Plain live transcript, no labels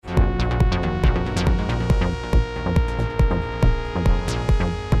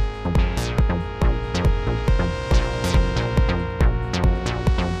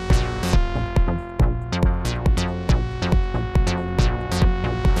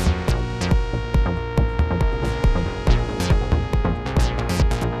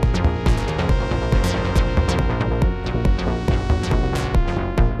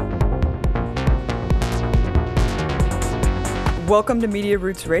Welcome to Media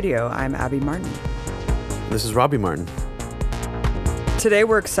Roots Radio. I'm Abby Martin. This is Robbie Martin. Today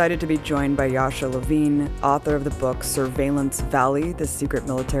we're excited to be joined by Yasha Levine, author of the book Surveillance Valley, The Secret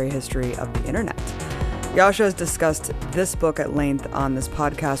Military History of the Internet. Yasha has discussed this book at length on this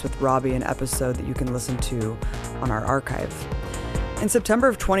podcast with Robbie, an episode that you can listen to on our archive. In September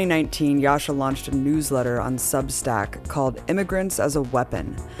of 2019, Yasha launched a newsletter on Substack called Immigrants as a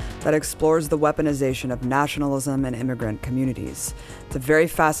Weapon that explores the weaponization of nationalism and immigrant communities. It's a very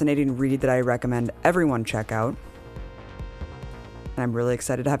fascinating read that I recommend everyone check out. And I'm really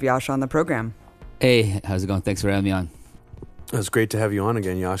excited to have Yasha on the program. Hey, how's it going? Thanks for having me on. It's great to have you on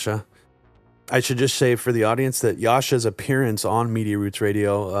again, Yasha. I should just say for the audience that Yasha's appearance on Media Roots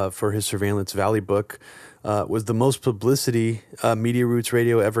Radio for his Surveillance Valley book was the most publicity Media Roots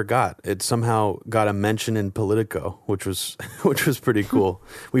Radio ever got. It somehow got a mention in Politico, which was pretty cool.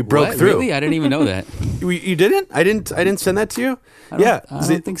 We broke through. Really? I didn't even know that. You didn't? I didn't send that to you. I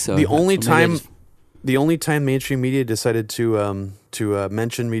don't think so. The only time mainstream media decided to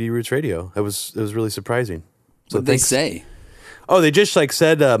mention Media Roots Radio. It was really surprising. So what did they say? Oh, they just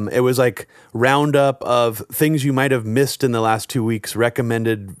said it was roundup of things you might have missed in the last 2 weeks,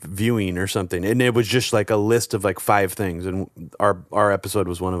 recommended viewing or something, and it was just a list of 5 things, and our episode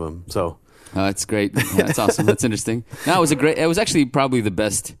was one of them. So that's great. Yeah, that's awesome. That's interesting. No, it was actually probably the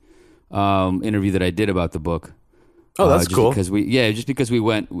best interview that I did about the book. Oh, that's cool. Because we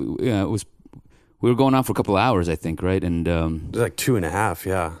went. We were going on for a couple of hours, I think, right? And it was 2.5.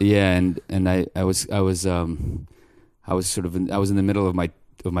 Yeah. Yeah, and I was in the middle of my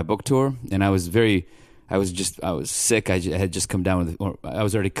book tour, and I was sick. I had just come down I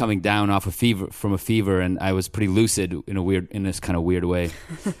was already coming down off from a fever, and I was pretty lucid in this kind of weird way.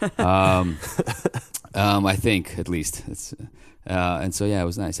 I think at least and so yeah, it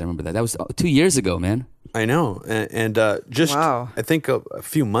was nice. I remember that. That was 2 years ago, man. I know, and wow. I think a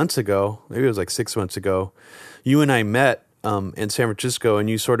few months ago, maybe it was 6 months ago, you and I met in San Francisco, and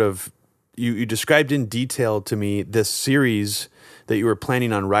you you described in detail to me this series that you were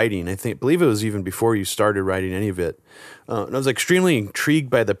planning on writing. I believe it was even before you started writing any of it. And I was extremely intrigued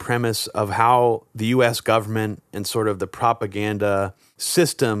by the premise of how the U.S. government and sort of the propaganda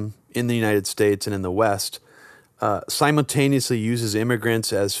system in the United States and in the West simultaneously uses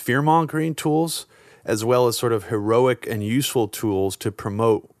immigrants as fear-mongering tools, as well as sort of heroic and useful tools to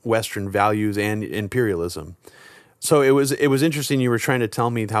promote Western values and imperialism. So it was interesting. You were trying to tell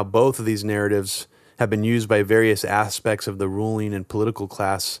me how both of these narratives have been used by various aspects of the ruling and political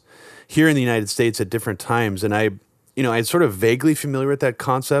class here in the United States at different times. And I'm sort of vaguely familiar with that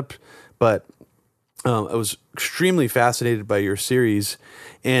concept, but I was extremely fascinated by your series.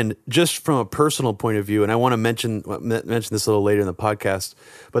 And just from a personal point of view, and I want to mention this a little later in the podcast,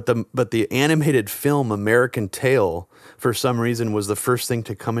 but the animated film American Tail, for some reason, was the first thing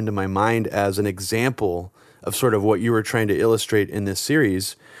to come into my mind as an example of sort of what you were trying to illustrate in this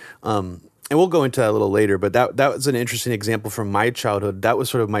series. And we'll go into that a little later, but that was an interesting example from my childhood. That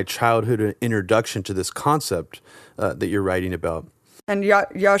was sort of my childhood introduction to this concept that you're writing about. And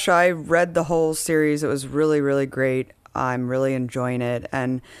Yasha, I read the whole series. It was really, really great. I'm really enjoying it.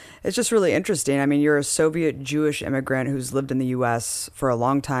 And it's just really interesting. I mean, you're a Soviet Jewish immigrant who's lived in the U.S. for a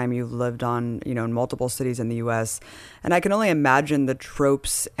long time. You've lived in multiple cities in the U.S. And I can only imagine the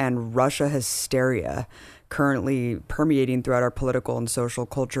tropes and Russia hysteria currently permeating throughout our political and social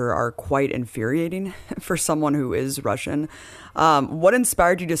culture are quite infuriating for someone who is Russian. What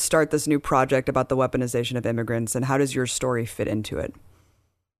inspired you to start this new project about the weaponization of immigrants, and how does your story fit into it?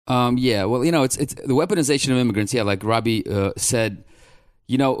 Yeah, well, it's the weaponization of immigrants. Yeah, like Robbie said,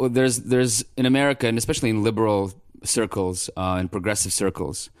 there's in America, and especially in liberal circles and progressive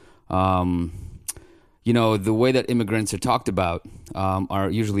circles, the way that immigrants are talked about are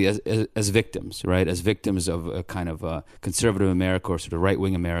usually as victims, right? As victims of a kind of a conservative America or sort of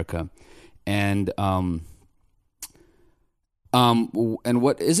right-wing America. And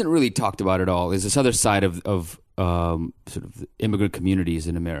what isn't really talked about at all is this other side of sort of the immigrant communities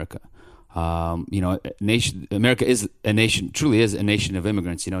in America. America is a nation, truly is a nation of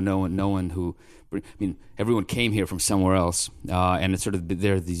immigrants. No one who, everyone came here from somewhere else, and it's sort of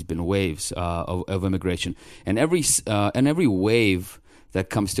these been waves of immigration, and every wave that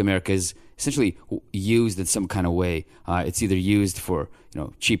comes to America is essentially used in some kind of way. It's either used for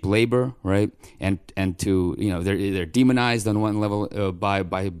cheap labor, right, and to they're demonized on one level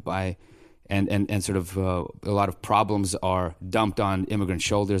by. And sort of a lot of problems are dumped on immigrant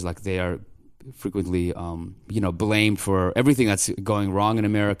shoulders, like they are frequently blamed for everything that's going wrong in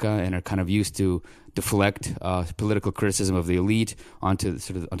America, and are kind of used to deflect political criticism of the elite onto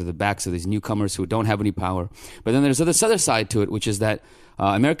the backs of these newcomers who don't have any power. But then there's this other side to it, which is that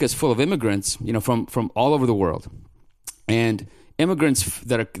America is full of immigrants, from all over the world, and immigrants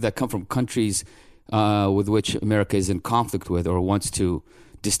that come from countries with which America is in conflict with, or wants to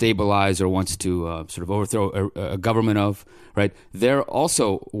destabilize, or wants to sort of overthrow a government of, right? They're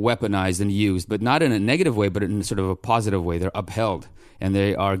also weaponized and used, but not in a negative way, but in sort of a positive way. They're upheld, and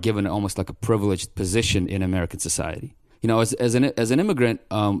they are given almost like a privileged position in American society. As an immigrant,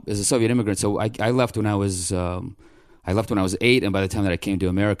 as a Soviet immigrant, so I left when I was 8, and by the time that I came to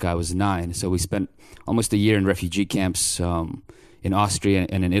America, I was 9. So we spent almost a year in refugee camps in Austria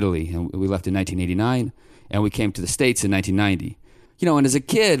and in Italy, and we left in 1989, and we came to the States in 1990. And as a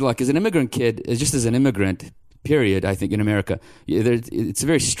kid, like as an immigrant kid, just as an immigrant, period, I think in America, it's a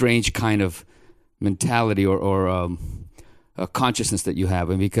very strange kind of mentality or a consciousness that you have,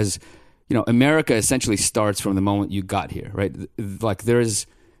 and because America essentially starts from the moment you got here, right? Like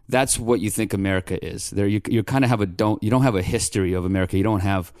that's what you think America is. There, you kind of you don't have a history of America. You don't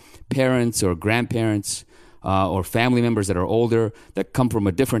have parents or grandparents or family members that are older that come from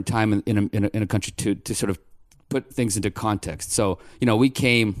a different time in a country to sort of put things into context. So we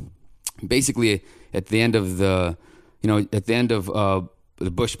came basically at the end of the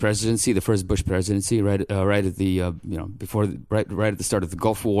Bush presidency, the first Bush presidency, right at the right at the start of the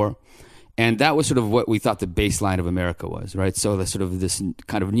Gulf War. And that was sort of what we thought the baseline of America was, right? So the sort of this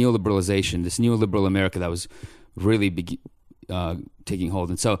kind of neoliberalization, this neoliberal America that was really taking hold.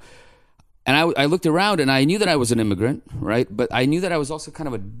 And I looked around, and I knew that I was an immigrant, right? But I knew that I was also kind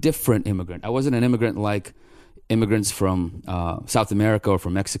of a different immigrant. I wasn't an immigrant like immigrants from South America or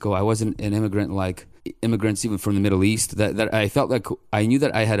from Mexico. I wasn't an immigrant like immigrants even from the Middle East. That I felt like I knew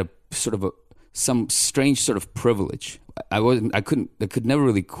that I had some strange sort of privilege. I could never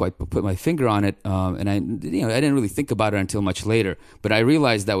really quite put my finger on it, and I didn't really think about it until much later. But I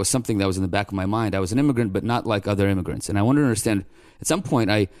realized that was something that was in the back of my mind. I was an immigrant, but not like other immigrants, and I wanted to understand. At some point,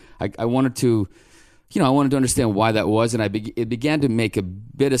 I wanted to, I wanted to understand why that was, and it began to make a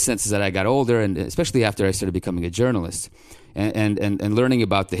bit of sense as I got older, and especially after I started becoming a journalist, and learning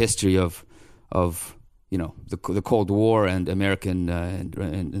about the history of the Cold War and American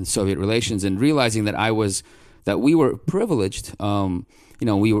and Soviet relations, and realizing that we were privileged.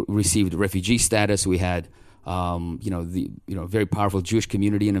 We received refugee status. We had very powerful Jewish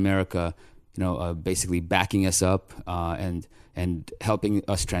community in America, basically backing us up and helping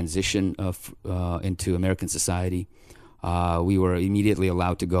us transition into American society. We were immediately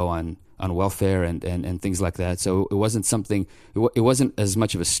allowed to go on welfare and things like that. So it wasn't something. It wasn't as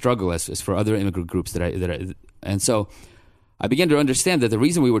much of a struggle as for other immigrant groups and so I began to understand that the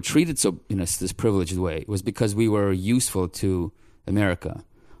reason we were treated so this privileged way was because we were useful to America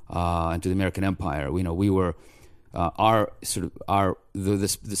and to the American empire. We were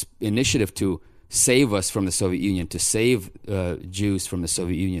this initiative to save us from the Soviet Union, to save Jews from the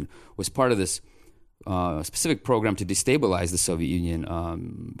Soviet Union, was part of this specific program to destabilize the Soviet Union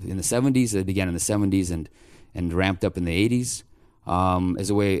in the 70s. It began in the 70s and ramped up in the 80s as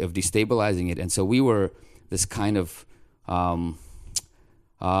a way of destabilizing it. And so we were this kind of,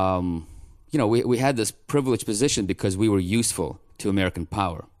 we had this privileged position because we were useful to American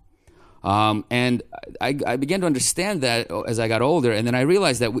power. And I began to understand that as I got older, and then I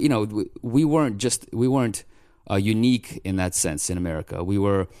realized that we weren't unique in that sense in America. We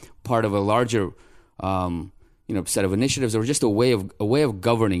were part of a larger set of initiatives, or just a way of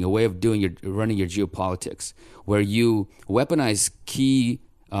governing, a way of running your geopolitics, where you weaponize key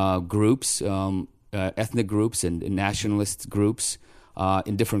groups, ethnic groups and nationalist groups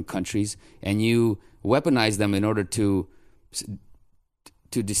in different countries, and you weaponize them in order to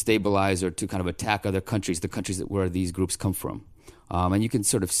destabilize or to kind of attack other countries, the countries where these groups come from. And you can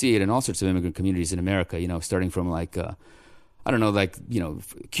sort of see it in all sorts of immigrant communities in America, starting from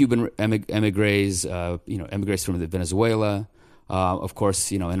Cuban emigres, emigres from Venezuela. Of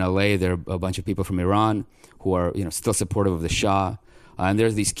course, in LA, there are a bunch of people from Iran who are, still supportive of the Shah. And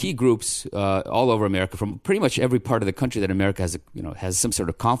there's these key groups all over America from pretty much every part of the country that America has some sort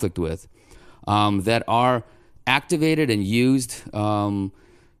of conflict with, that are activated and used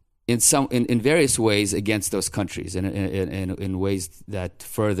in various ways against those countries, and in ways that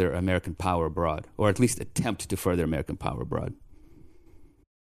further American power abroad, or at least attempt to further American power abroad.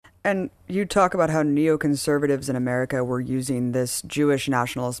 And you talk about how neoconservatives in America were using this Jewish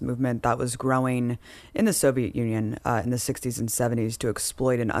nationalist movement that was growing in the Soviet Union in the 60s and 70s to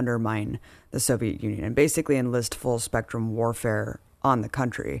exploit and undermine the Soviet Union, and basically enlist full spectrum warfare on the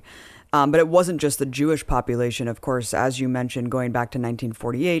country. But it wasn't just the Jewish population. Of course, as you mentioned, going back to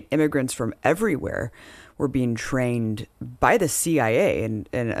 1948, immigrants from everywhere were being trained by the CIA in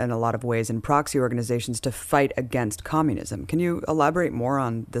a lot of ways in proxy organizations to fight against communism. Can you elaborate more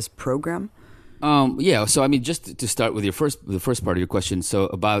on this program? Yeah. So, I mean, just to start with the first part of your question, so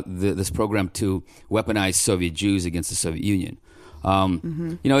about this program to weaponize Soviet Jews against the Soviet Union.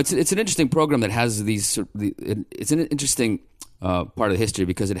 You know, it's an interesting program that has these. It's an interesting part of the history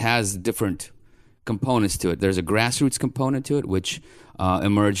because it has different components to it. There's a grassroots component to it, which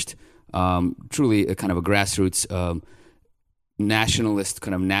emerged truly a kind of a grassroots nationalist,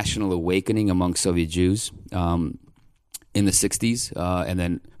 kind of national awakening among Soviet Jews in the 60s, and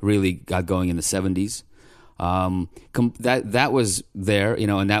then really got going in the 70s. That was there, you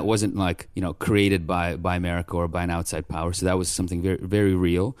know, and that wasn't like, you know, created by America or by an outside power. So that was something very, very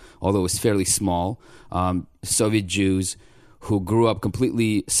real, although it was fairly small. Soviet Jews who grew up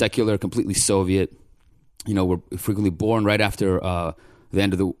completely secular, completely Soviet, you know, were frequently born right after the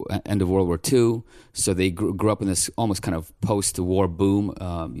end of World War II. So they grew up in this almost kind of post-war boom.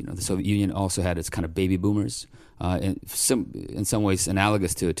 You know, the Soviet Union also had its kind of baby boomers, in some ways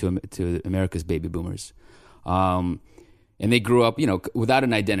analogous to America's baby boomers. And they grew up, you know, without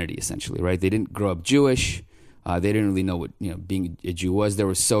an identity, essentially, right? They didn't grow up Jewish. They didn't really know what, you know, being a Jew was. There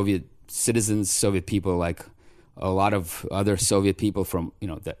were Soviet citizens, Soviet people, like a lot of other Soviet people from, you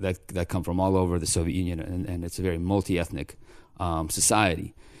know, that come from all over the Soviet Union, and it's a very multi-ethnic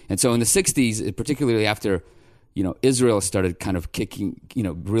society. And so in the 60s, particularly after, you know, Israel started kind of kicking, you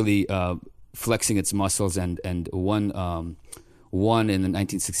know, really flexing its muscles and won in the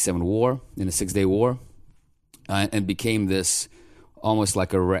 1967 war, in the Six-Day War, and became this almost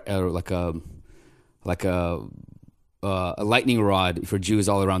like a lightning rod for Jews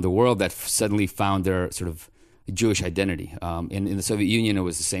all around the world that suddenly found their sort of Jewish identity. In the Soviet Union, it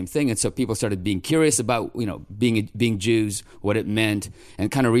was the same thing, and so people started being curious about, you know, being Jews, what it meant,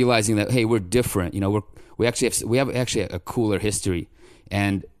 and kind of realizing that, hey, we're different. You know, we have a cooler history,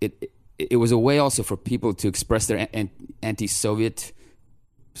 and it was a way also for people to express their anti-Soviet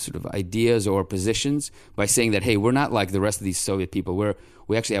sort of ideas or positions by saying that, hey, we're not like the rest of these Soviet people.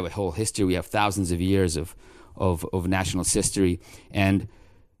 We actually have a whole history. We have thousands of years of nationalist history, and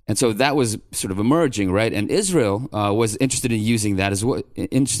so that was sort of emerging, right? And Israel was interested in using that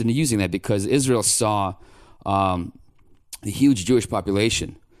because Israel saw the huge Jewish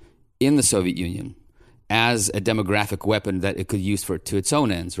population in the Soviet Union as a demographic weapon that it could use to its own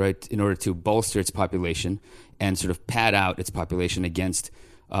ends, right? In order to bolster its population and sort of pad out its population against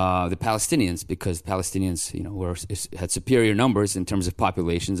the Palestinians, because Palestinians, you know, had superior numbers in terms of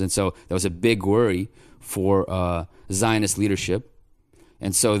populations, and so that was a big worry for Zionist leadership.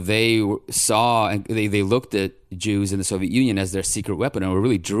 And so they saw and they looked at Jews in the Soviet Union as their secret weapon, and were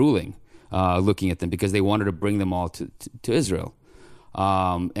really drooling looking at them because they wanted to bring them all to Israel,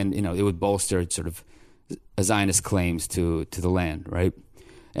 and you know, it would bolster sort of Zionist claims to the land, right?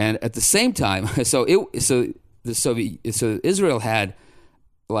 And at the same time, so Israel had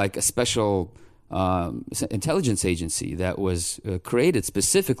like a special intelligence agency that was created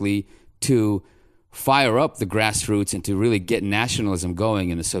specifically to fire up the grassroots and to really get nationalism going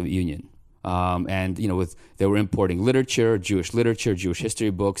in the Soviet Union. And you know, they were importing literature, Jewish history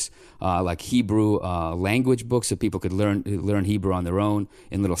books, like Hebrew language books, so people could learn Hebrew on their own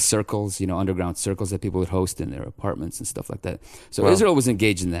in little circles, you know, underground circles that people would host in their apartments and stuff like that. So wow. Israel was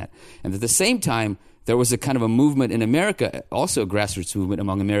engaged in that, and at the same time, there was a kind of a movement in America, also a grassroots movement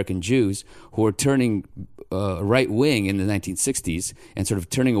among American Jews who were turning right wing in the 1960s and sort of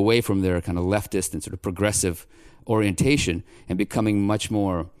turning away from their kind of leftist and sort of progressive orientation and becoming much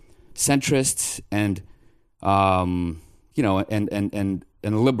more centrist and you know, and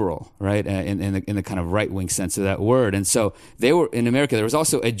liberal, right, in the kind of right wing sense of that word. And so they were in America. There was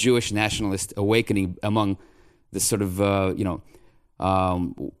also a Jewish nationalist awakening among this sort of you know,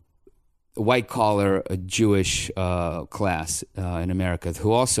 white collar Jewish class in America,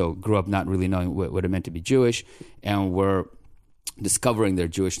 who also grew up not really knowing what it meant to be Jewish and were discovering their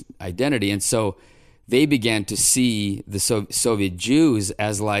Jewish identity. And so they began to see the Soviet Jews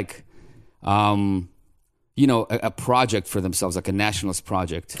as like, you know, a project for themselves, like a nationalist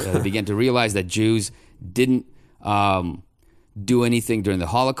project. They began to realize that Jews didn't do anything during the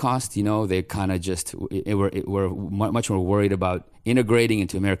Holocaust. You know, they kind of just were much more worried about integrating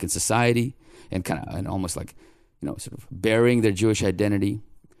into American society and and almost like, you know, sort of burying their Jewish identity.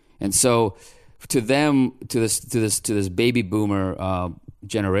 And so, to them, to this baby boomer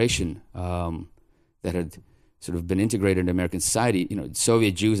generation that had sort of been integrated into American society,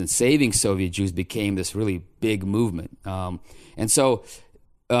 Soviet Jews and saving Soviet Jews became this really big movement. And so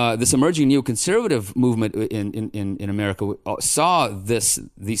this emerging neoconservative movement in America saw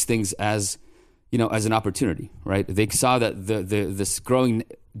these things as an opportunity, right? They saw that this growing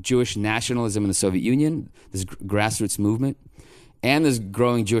Jewish nationalism in the Soviet Union, this grassroots movement, and this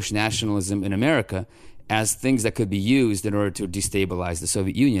growing Jewish nationalism in America as things that could be used in order to destabilize the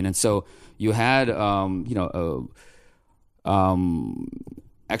Soviet Union. And so you had,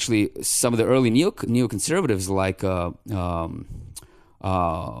 actually some of the early neoconservatives like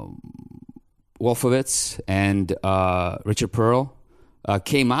Wolfowitz and Richard Perle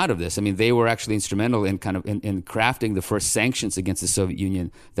came out of this. I mean, they were actually instrumental in crafting the first sanctions against the Soviet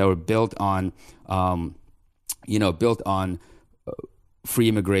Union that were built on, free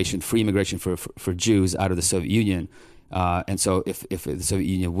immigration for Jews out of the Soviet Union. And so if the Soviet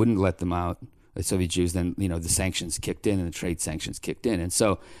Union wouldn't let them out, the Soviet Jews, then the sanctions kicked in and the trade sanctions kicked in. And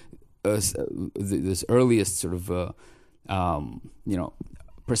so this earliest sort of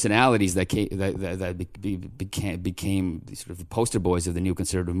personalities that became sort of the poster boys of the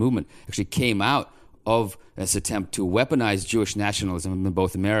neoconservative movement actually came out of this attempt to weaponize Jewish nationalism in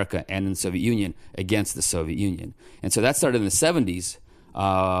both America and in the Soviet Union against the Soviet Union. And so that started in the 70s,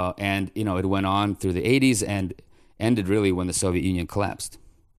 and it went on through the 80s and ended really when the Soviet Union collapsed.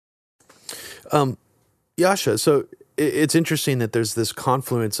 Yasha, so it's interesting that there's this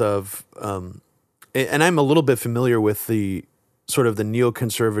confluence of, and I'm a little bit familiar with the sort of the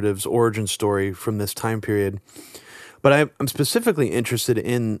neoconservatives' origin story from this time period, but I'm specifically interested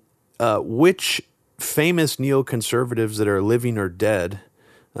in which famous neoconservatives that are living or dead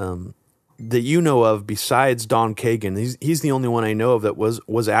that you know of besides Don Kagan. He's the only one I know of that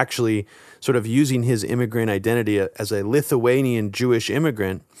was actually sort of using his immigrant identity as a Lithuanian Jewish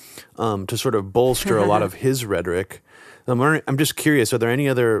immigrant to sort of bolster a lot of his rhetoric. I'm just curious, are there any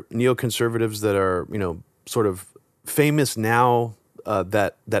other neoconservatives that are, sort of famous now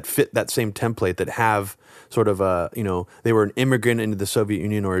that fit that same template, that have sort of they were an immigrant into the Soviet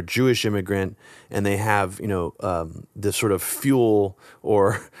Union or a Jewish immigrant, and they have this sort of fuel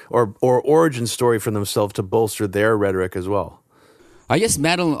or origin story for themselves to bolster their rhetoric as well? I guess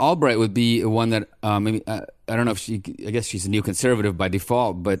Madeleine Albright would be one that maybe I don't know if I guess she's a neoconservative by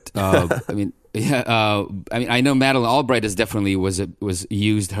default, but I mean I know Madeleine Albright is definitely was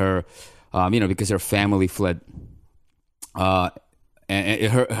used her because her family fled.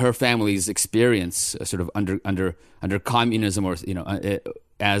 And her family's experience, sort of under communism, or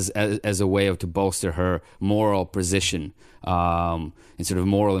as a way to bolster her moral position, and sort of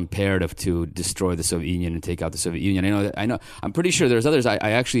moral imperative to destroy the Soviet Union and take out the Soviet Union. I know. I'm pretty sure there's others.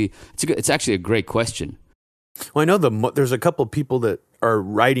 It's actually a great question. Well, I know there's a couple of people that are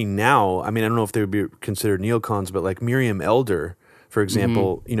writing now. I mean, I don't know if they would be considered neocons, but like Miriam Elder, for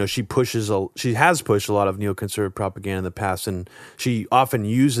example, she has pushed a lot of neoconservative propaganda in the past, and she often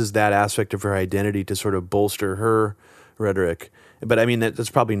uses that aspect of her identity to sort of bolster her rhetoric. But I mean, that's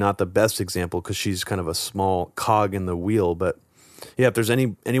probably not the best example because she's kind of a small cog in the wheel. But yeah, if there's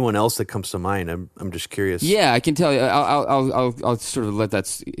anyone else that comes to mind, I'm just curious. Yeah, I can tell you. I'll sort of let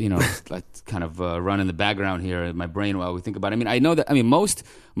that like kind of run in the background here in my brain while we think about it. I mean, I know that. I mean, most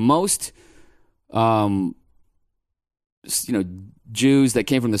Jews that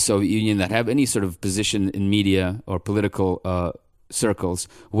came from the Soviet Union that have any sort of position in media or political circles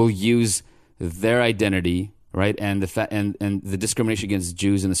will use their identity, right, and the discrimination against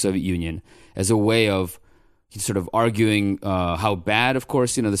Jews in the Soviet Union as a way of sort of arguing how bad, of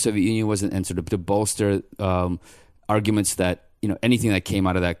course, the Soviet Union was, and sort of to bolster arguments that anything that came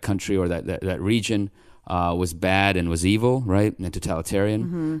out of that country or that region was bad and was evil, right, and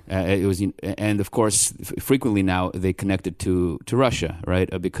totalitarian. It was, and of course, frequently now they connected to Russia, right,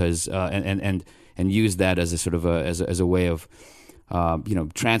 because and use that as a sort of as a way of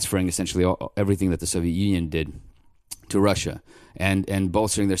transferring essentially everything that the Soviet Union did to Russia and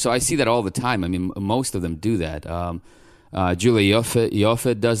bolstering there. So I see that all the time. I mean, most of them do that. Julia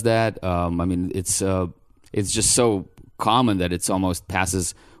Ioffe does that. I mean, it's just so common that it's almost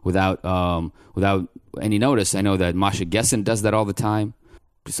passes without any notice. I know that Masha Gessen does that all the time.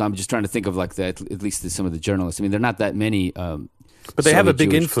 So I'm just trying to think of like that, at least some of the journalists. I mean, they're not that many. But they have a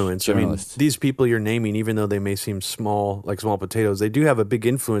big Jewish influence. journalists. I mean, these people you're naming, even though they may seem small, like small potatoes, they do have a big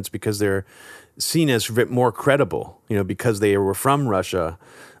influence because they're seen as more credible, because they were from Russia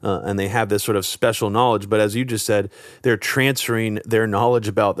and they have this sort of special knowledge. But as you just said, they're transferring their knowledge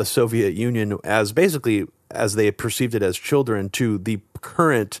about the Soviet Union as basically as they perceived it as children to the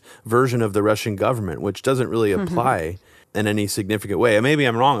current version of the Russian government, which doesn't really apply in any significant way. And maybe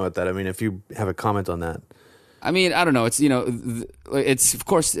I'm wrong about that. I mean, if you have a comment on that. I mean, I don't know. It's, it's, of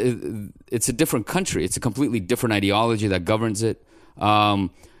course, it's a different country. It's a completely different ideology that governs it.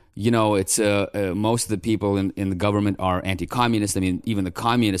 It's most of the people in the government are anti-communist. I mean, even the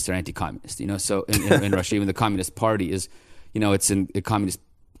communists are anti-communist. So in Russia, even the Communist Party is, it's a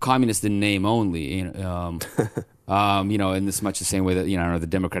communist in name only. In this much the same way that the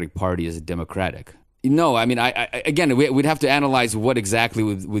Democratic Party is democratic. No, I mean, again, we'd have to analyze what exactly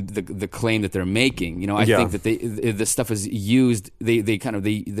with the claim that they're making. I think that the stuff is used.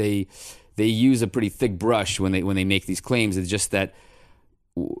 They use a pretty thick brush when they make these claims. It's just that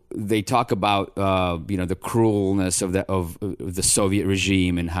they talk about the cruelness of the Soviet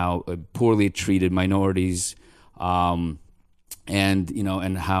regime and how poorly it treated minorities, and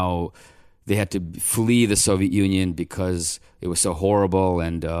how they had to flee the Soviet Union because it was so horrible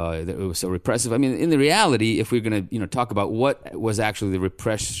and it was so repressive. I mean, in the reality, if we're going to talk about what was actually the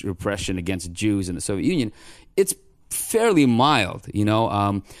repression against Jews in the Soviet Union, it's fairly mild.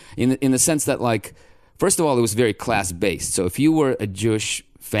 In the sense that, like, first of all, it was very class based. So if you were a Jewish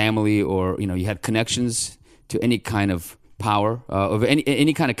family or you had connections to any kind of power of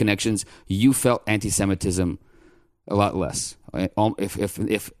any kind of connections, you felt anti-Semitism a lot less,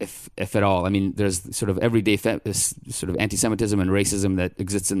 if at all. I mean, there's sort of everyday sort of anti-Semitism and racism that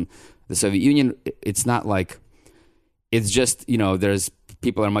exists in the Soviet Union. It's not like, it's just there's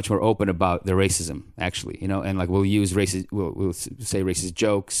people are much more open about their racism actually, and like we'll say racist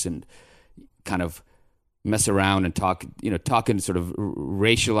jokes and kind of mess around and talk in sort of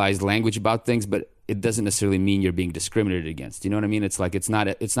racialized language about things, but it doesn't necessarily mean you're being discriminated against. You know what I mean? It's like it's not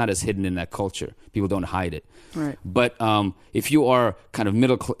as hidden in that culture. People don't hide it. Right. But if you are kind of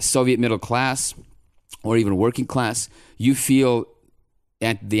Soviet middle class or even working class, you feel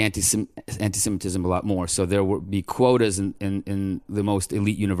the anti-Semitism a lot more. So there will be quotas in the most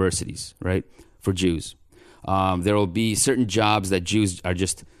elite universities, right, for Jews. There will be certain jobs that Jews are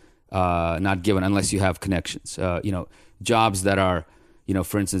just not given unless you have connections. Jobs that are,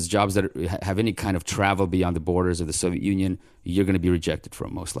 for instance, jobs that have any kind of travel beyond the borders of the Soviet Union, you're going to be rejected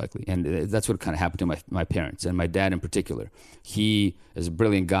from, most likely. And that's what kind of happened to my parents, and my dad in particular. He is a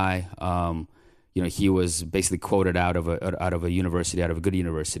brilliant guy. He was basically quoted out of a university, out of a good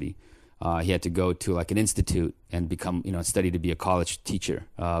university. He had to go to like an institute and become, study to be a college teacher,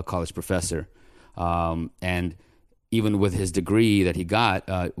 college professor. And even with his degree that he got,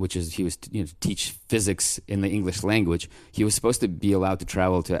 which is he was to teach physics in the English language, he was supposed to be allowed to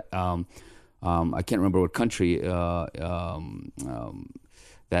travel to I can't remember what country that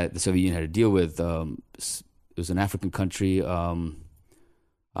the Soviet Union had to deal with. It was an African country.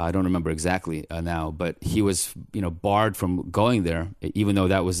 I don't remember exactly now, but he was barred from going there, even though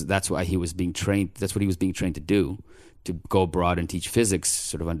that's why he was being trained. That's what he was being trained to do, to go abroad and teach physics,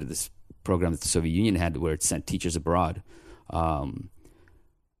 sort of under this program that the Soviet Union had, where it sent teachers abroad,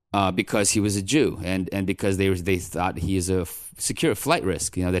 because he was a Jew, and because they thought he is a secure flight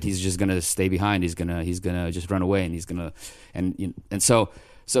risk, that he's just going to stay behind, he's gonna just run away, and so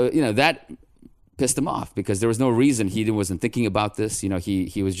that pissed him off, because there was no reason. He wasn't thinking about this.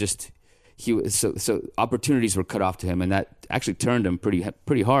 So opportunities were cut off to him, and that actually turned him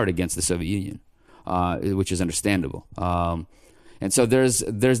pretty hard against the Soviet Union, which is understandable. And so there's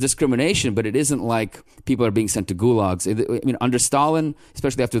discrimination, but it isn't like people are being sent to gulags. I mean, under Stalin,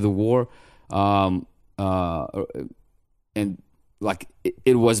 especially after the war, and like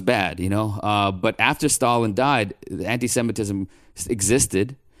it was bad, But after Stalin died, the anti-Semitism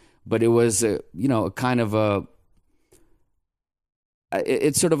existed, but it was kind of a.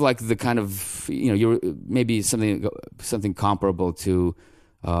 It's sort of like the kind of you're maybe something comparable to.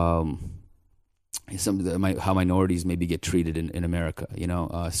 How minorities maybe get treated in America,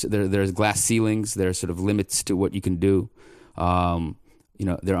 so there's glass ceilings, there's sort of limits to what you can do,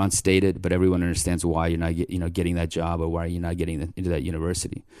 they're unstated, but everyone understands why you're not getting that job, or why you're not getting into that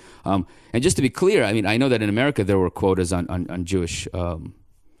university. And just to be clear, I mean, I know that in America there were quotas on Jewish on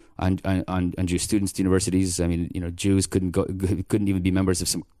Jewish students to universities. I mean, Jews couldn't even be members of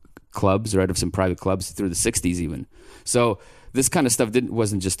some clubs, right, of some private clubs through the 60s even. So this kind of stuff didn't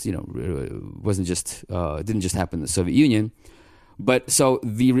just happen in the Soviet Union, but so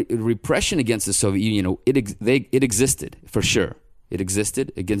the repression against the Soviet Union, it existed for sure. It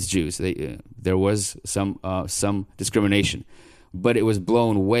existed against Jews. There was some discrimination, but it was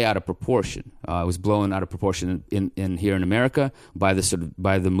blown way out of proportion. It was blown out of proportion in here in America by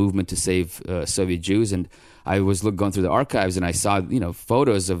the movement to save Soviet Jews. And I was going through the archives, and I saw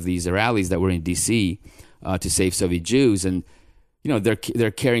photos of these rallies that were in D.C. To save Soviet Jews, and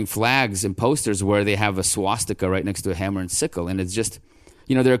they're carrying flags and posters where they have a swastika right next to a hammer and sickle, and it's just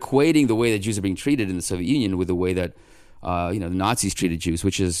they're equating the way that Jews are being treated in the Soviet Union with the way that the Nazis treated Jews,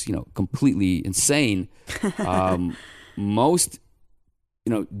 which is completely insane. Most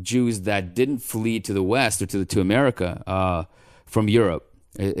Jews that didn't flee to the West or to America from Europe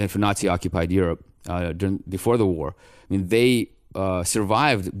and from Nazi-occupied Europe before the war, they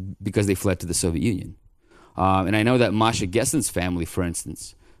survived because they fled to the Soviet Union. And I know that Masha Gessen's family, for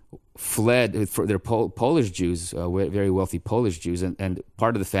instance, fled. For their Polish Jews, very wealthy Polish Jews, and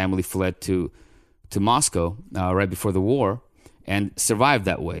part of the family fled to Moscow right before the war and survived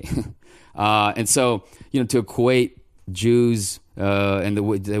that way. And so, to equate Jews and the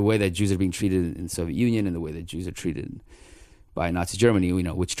way that Jews are being treated in the Soviet Union and the way that Jews are treated by Nazi Germany,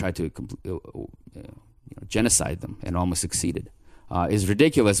 which tried to genocide them and almost succeeded, is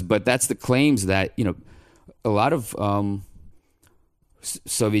ridiculous. But that's the claims that a lot of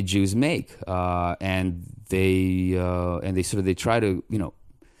Soviet Jews make, and they try to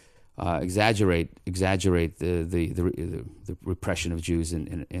exaggerate the repression of Jews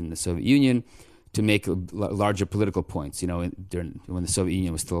in the Soviet Union to make larger political points. When the Soviet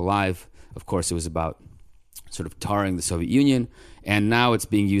Union was still alive, of course, it was about sort of tarring the Soviet Union, and now it's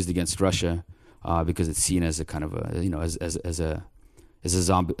being used against Russia because it's seen as a kind of as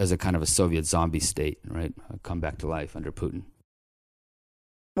a kind of a Soviet zombie state, right? Come back to life under Putin.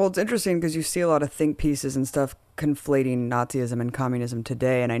 Well, it's interesting because you see a lot of think pieces and stuff conflating Nazism and communism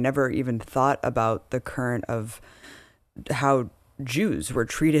today, and I never even thought about the current of how Jews were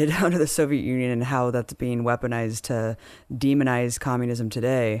treated under the Soviet Union and how that's being weaponized to demonize communism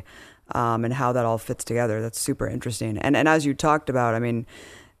today, and how that all fits together. That's super interesting. And as you talked about,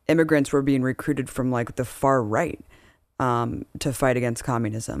 immigrants were being recruited from like the far right to fight against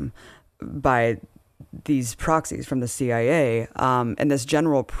communism by these proxies from the CIA. And this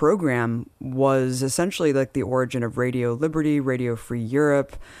general program was essentially like the origin of Radio Liberty, Radio Free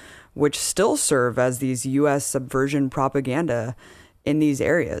Europe, which still serve as these U.S. subversion propaganda in these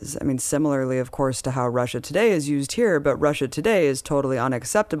areas. Similarly, of course, to how Russia Today is used here, but Russia Today is totally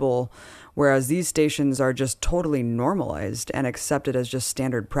unacceptable, whereas these stations are just totally normalized and accepted as just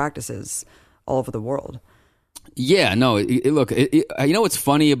standard practices all over the world. Yeah, no, look, what's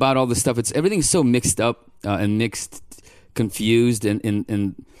funny about all this stuff? Everything's so mixed up and confused,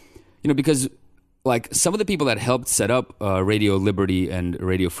 and because like some of the people that helped set up Radio Liberty and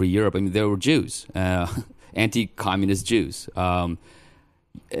Radio Free Europe, they were Jews, anti-communist Jews, and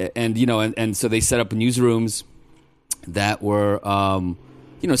so they set up newsrooms that were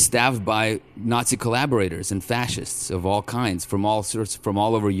staffed by Nazi collaborators and fascists of all kinds from all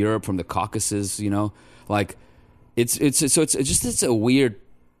over Europe, from the Caucasus, It's a weird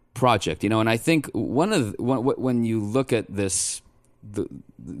project, and I think when you look at this,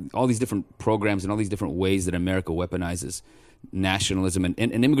 all these different programs and all these different ways that America weaponizes nationalism and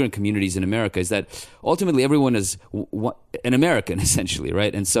immigrant communities in America, is that ultimately everyone is an American, essentially,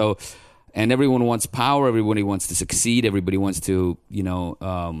 right? And so, and everyone wants power, everybody wants to succeed, everybody wants to,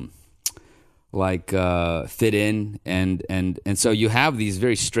 fit in, and so you have these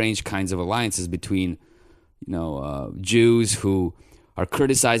very strange kinds of alliances between Jews who are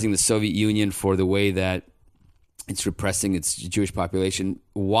criticizing the Soviet Union for the way that it's repressing its Jewish population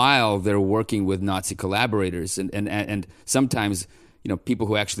while they're working with Nazi collaborators and sometimes people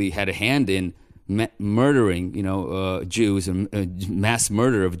who actually had a hand in murdering Jews and mass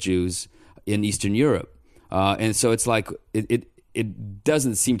murder of Jews in Eastern Europe, and so it's like it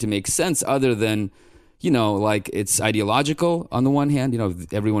doesn't seem to make sense other than it's ideological on the one hand.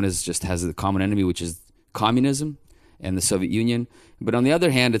 Everyone has a common enemy, which is communism and the Soviet Union, but on the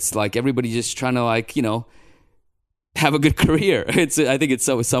other hand, it's like everybody just trying to have a good career. I think it's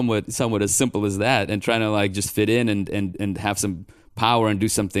somewhat as simple as that, and trying to just fit in and have some power and do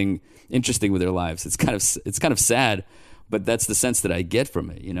something interesting with their lives. It's kind of sad, but that's the sense that I get from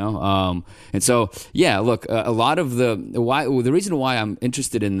it, And so, yeah, look, a lot of the reason why I'm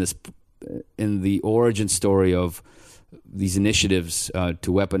interested in this, in the origin story of these initiatives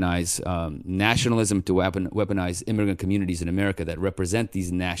to weaponize nationalism, to weaponize immigrant communities in America that represent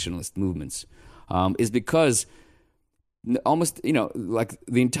these nationalist movements, is because almost, the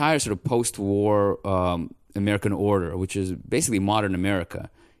entire sort of post-war American order, which is basically modern America,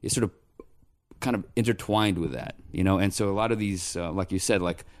 is sort of kind of intertwined with that, And so a lot of these, like you said,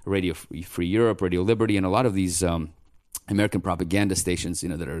 like Radio Free Europe, Radio Liberty, and a lot of these American propaganda stations,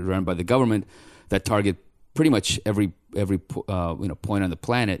 that are run by the government that target pretty much every point on the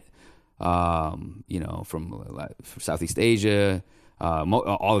planet, from Southeast Asia,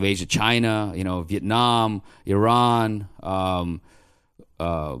 all of Asia, China, Vietnam, Iran,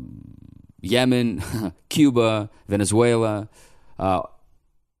 Yemen, Cuba, Venezuela,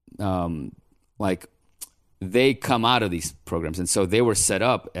 like they come out of these programs, and so they were set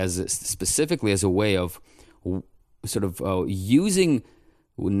up specifically as a way of using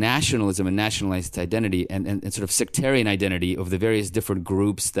nationalism and nationalized identity and sort of sectarian identity of the various different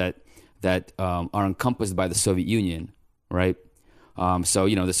groups that are encompassed by the Soviet Union, right? So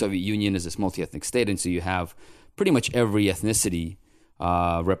the Soviet Union is this multi-ethnic state, and so you have pretty much every ethnicity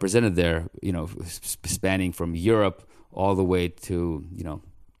represented there, spanning from Europe all the way to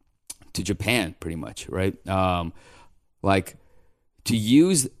Japan, pretty much, right? To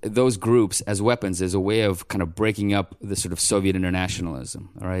use those groups as weapons as a way of kind of breaking up the sort of Soviet internationalism,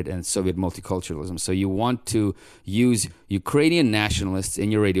 all right, and Soviet multiculturalism. So you want to use Ukrainian nationalists in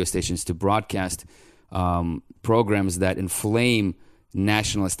your radio stations to broadcast programs that inflame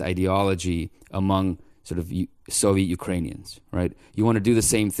nationalist ideology among sort of Soviet Ukrainians, right? You want to do the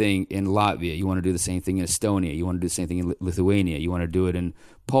same thing in Latvia. You want to do the same thing in Estonia. You want to do the same thing in Lithuania. You want to do it in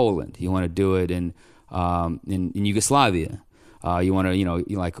Poland. You want to do it in Yugoslavia. You want to,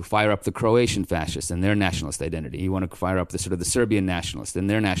 you fire up the Croatian fascists and their nationalist identity. You want to fire up the sort of the Serbian nationalists and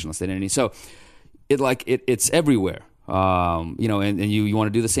their nationalist identity. So it's everywhere. And you want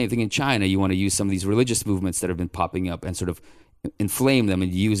to do the same thing in China. You want to use some of these religious movements that have been popping up and sort of inflame them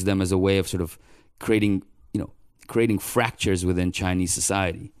and use them as a way of sort of creating fractures within Chinese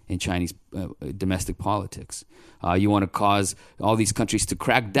society and Chinese domestic politics. You want to cause all these countries to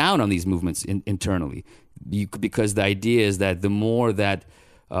crack down on these movements internally, because the idea is that the more that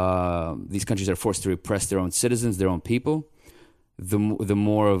these countries are forced to repress their own citizens, their own people, the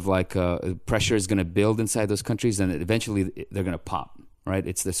more of pressure is going to build inside those countries, and eventually they're going to pop. Right?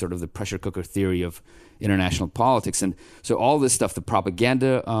 It's the sort of the pressure cooker theory of international politics, and so all this stuff, the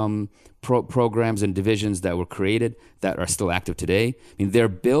propaganda programs and divisions that were created that are still active today, I mean, they're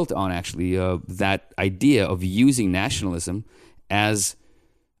built on actually that idea of using nationalism as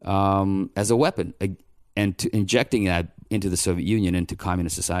a weapon and to injecting that into the Soviet Union, into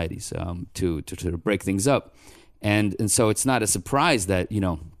communist societies, to sort of break things up, and so it's not a surprise that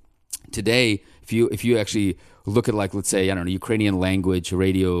today if you actually look at let's say Ukrainian language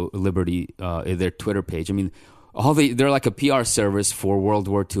Radio Liberty, their Twitter page. I mean, they're like a PR service for World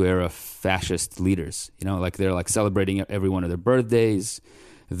War II era fascist leaders. They're celebrating every one of their birthdays.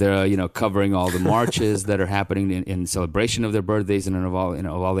 They're covering all the marches that are happening in celebration of their birthdays and of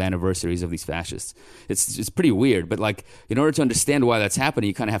all the anniversaries of these fascists. It's pretty weird, but in order to understand why that's happening,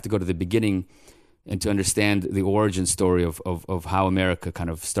 you kind of have to go to the beginning and to understand the origin story of how America kind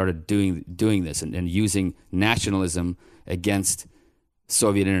of started doing this and using nationalism against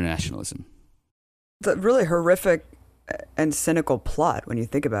Soviet internationalism. The really horrific and cynical plot, when you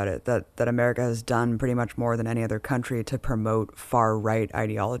think about it, that America has done pretty much more than any other country to promote far-right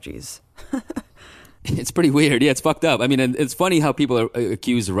ideologies. It's pretty weird. Yeah, it's fucked up. I mean, and it's funny how people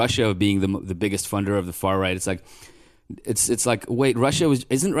accuse Russia of being the biggest funder of the far right. It's like, it's like, wait,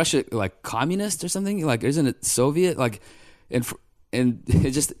 isn't Russia communist or something? Isn't it Soviet? And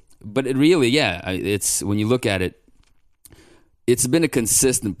it just, but it really, yeah, it's, when you look at it, it's been a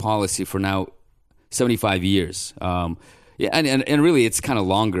consistent policy for now 75 years. And really it's kind of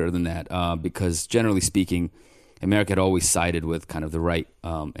longer than that, because generally speaking, America had always sided with kind of the right,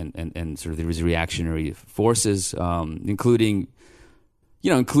 and sort of these reactionary forces, including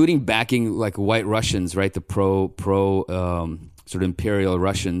backing white Russians, right? The pro sort of imperial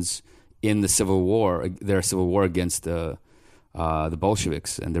Russians in the Civil War, their civil war against the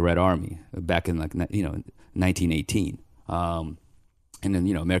Bolsheviks and the Red Army back in 1918. And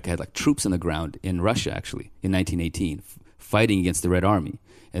then America had troops on the ground in Russia actually in 1918, fighting against the Red Army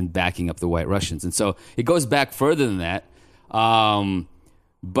and backing up the white Russians. And so it goes back further than that.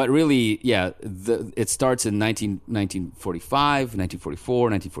 But really, yeah, it starts in 1945, 1944,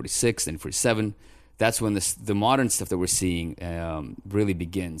 1946, 1947. That's when the modern stuff that we're seeing really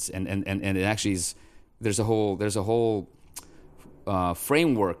begins, and it actually is. There's a whole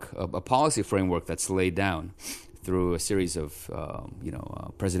framework, a policy framework that's laid down through a series of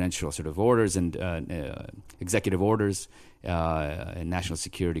presidential sort of orders and executive orders. And National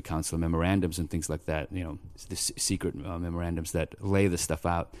Security Council memorandums and things like that, the secret memorandums that lay this stuff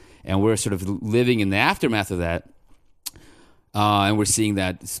out. And we're sort of living in the aftermath of that. And we're seeing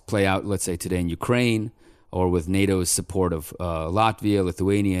that play out, let's say, today in Ukraine, or with NATO's support of Latvia,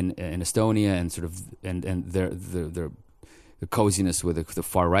 Lithuania, and Estonia, and sort of and their coziness with the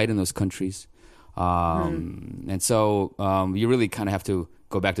far right in those countries. And so you really kind of have to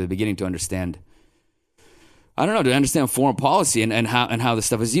go back to the beginning to understand. I don't know, to understand foreign policy and how this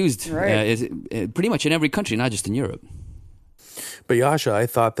stuff is used, right. Pretty much in every country, not just in Europe. But Yasha, I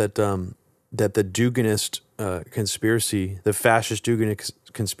thought that the Duginist conspiracy, the fascist Duginist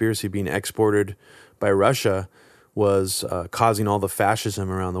conspiracy being exported by Russia was causing all the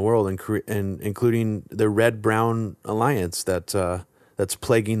fascism around the world, and including the Red-Brown alliance that's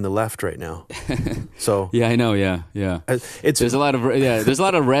plaguing the left right now. So yeah, I know. Yeah. There's a lot of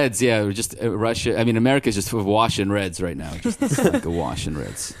Reds. Yeah, just Russia. I mean, America is just awash in Reds right now. Just like awash in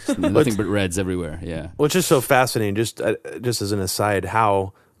Reds. Just nothing but Reds everywhere. Yeah. Which is so fascinating. Just as an aside,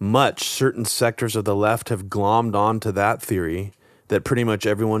 how much certain sectors of the left have glommed onto that theory, that pretty much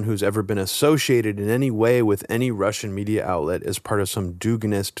everyone who's ever been associated in any way with any Russian media outlet is part of some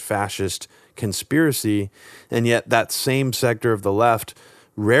Duginist fascist conspiracy. And yet that same sector of the left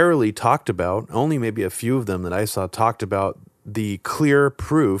rarely talked about, only maybe a few of them that I saw talked about, the clear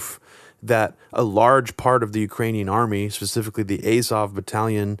proof that a large part of the Ukrainian army, specifically the Azov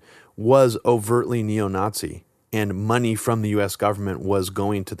battalion, was overtly neo-Nazi, and money from the U.S. government was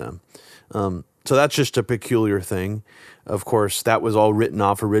going to them. So that's just a peculiar thing. Of course, that was all written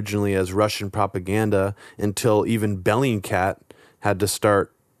off originally as Russian propaganda until even Bellingcat had to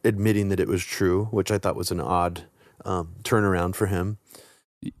start admitting that it was true, which I thought was an odd turnaround for him.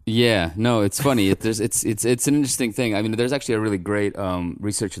 Yeah, no, it's funny. It's an interesting thing. I mean, there's actually a really great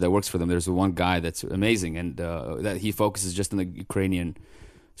researcher that works for them. There's one guy that's amazing, and that he focuses just on the Ukrainian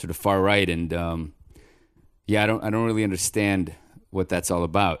sort of far right. And I don't really understand what that's all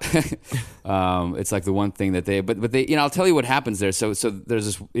about. It's like the one thing that but they, I'll tell you what happens there. So there's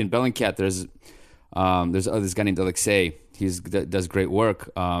this in Bellingcat. There's this guy named Alexei. He does great work,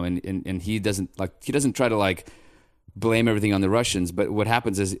 and he doesn't try to blame everything on the Russians. But what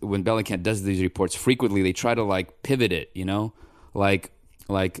happens is when Bellingcat does these reports frequently, they try to pivot it. Like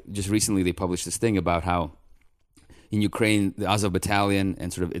just recently they published this thing about how in Ukraine the Azov battalion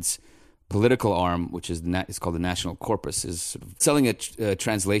and sort of its political arm, which is it's called the National Corpus, is sort of selling a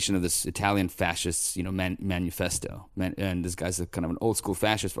translation of this Italian fascists, manifesto. And this guy's kind of an old school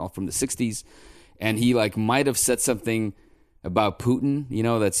fascist from the 60s, and he might have said something about Putin,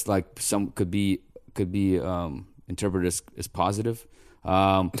 that's could be interpreted as positive.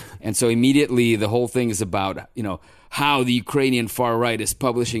 And so immediately the whole thing is about how the Ukrainian far right is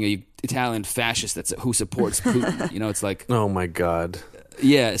publishing a Italian fascist who supports Putin. It's like, oh my God.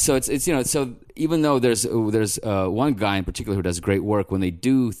 Yeah, so it's so even though there's one guy in particular who does great work, when they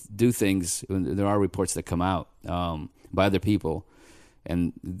do things, when there are reports that come out by other people,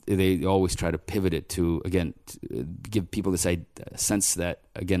 and they always try to pivot it to give people this sense that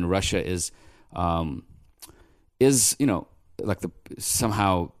again Russia is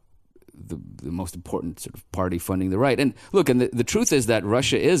somehow the most important sort of party funding the right. And look, and the truth is that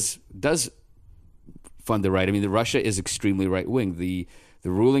Russia does fund the right. I mean, Russia is extremely right wing. The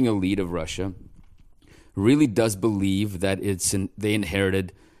ruling elite of Russia really does believe that they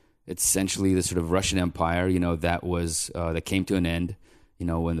inherited essentially the sort of Russian Empire, that came to an end,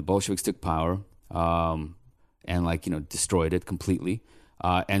 when the Bolsheviks took power, and destroyed it completely.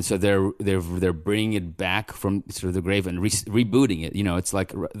 And so they're bringing it back from sort of the grave and rebooting it. It's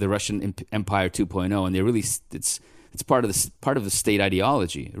like the Russian Empire 2.0, and they really it's part of the state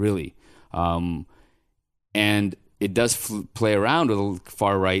ideology, really. And it does play around with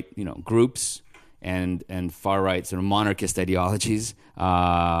far right, groups and far right sort of monarchist ideologies.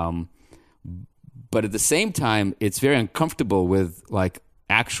 But at the same time, it's very uncomfortable with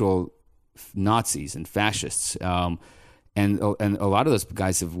actual Nazis and fascists. And a lot of those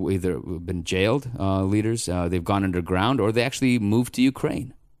guys have either been jailed, leaders. They've gone underground, or they actually moved to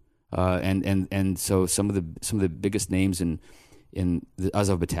Ukraine. And so some of the biggest names in the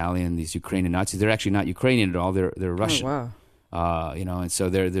Azov battalion, these Ukrainian Nazis, they're actually not Ukrainian at all. They're Russian. Oh, wow. And so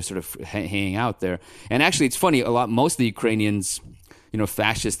they're sort of hanging out there. And actually, it's funny. Most of the Ukrainians,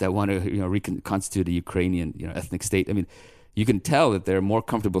 fascists that want to reconstitute a Ukrainian ethnic state. I mean, you can tell that they're more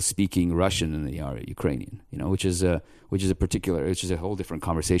comfortable speaking Russian than they are Ukrainian. Which is a whole different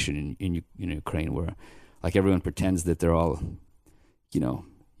conversation in Ukraine, where everyone pretends that they're all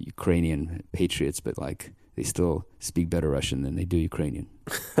Ukrainian patriots, but they still speak better Russian than they do Ukrainian.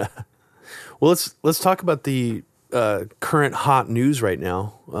 Well, let's talk about the current hot news right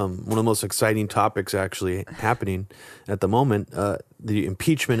now. One of the most exciting topics actually happening at the moment, the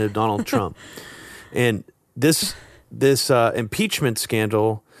impeachment of Donald Trump. And this impeachment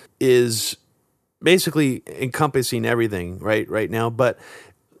scandal is basically encompassing everything right now, but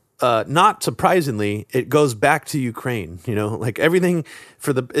not surprisingly, it goes back to Ukraine. Everything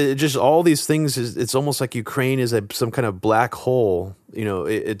just all these things it's almost like Ukraine is some kind of black hole.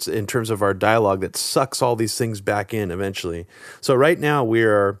 It's in terms of our dialogue that sucks all these things back in eventually. So right now we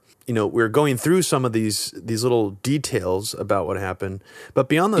are we're going through some of these little details about what happened. But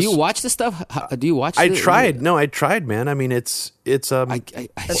beyond those, do you watch the stuff? Do you watch? I tried. No, I tried, man. I mean, it's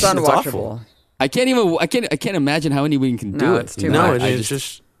unwatchable. I can't imagine how anyone can do it. It's too much. It's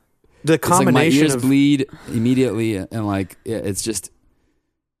just the combination. It's like my ears of bleed immediately, and like it's just.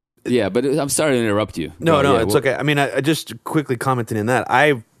 Yeah, but I'm sorry to interrupt you. No, it's okay. I mean, I just quickly commenting in that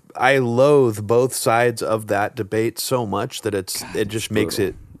I loathe both sides of that debate so much that it just makes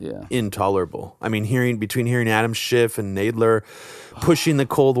it intolerable. I mean, hearing Adam Schiff and Nadler pushing the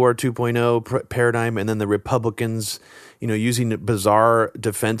Cold War 2.0 paradigm, and then the Republicans, using bizarre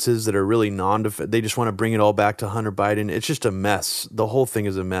defenses that are really they just want to bring it all back to Hunter Biden. It's just a mess. The whole thing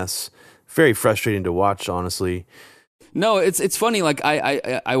is a mess. Very frustrating to watch, honestly. No, it's funny. Like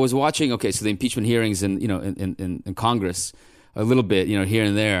I was watching. Okay, so the impeachment hearings in Congress a little bit, here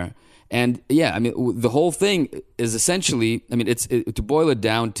and there, and I mean the whole thing is essentially. I mean, to boil it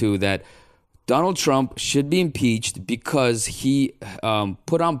down to that. Donald Trump should be impeached because he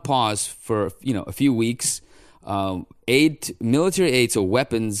put on pause for a few weeks military aid, so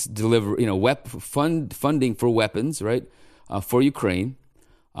weapons funding for weapons, right, for Ukraine.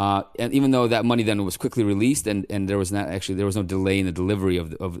 And even though that money then was quickly released, and there was no delay in the delivery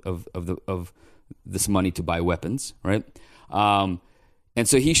of this money to buy weapons, right? And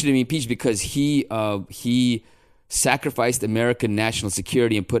so he should be impeached because he sacrificed American national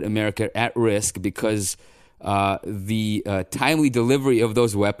security and put America at risk because the timely delivery of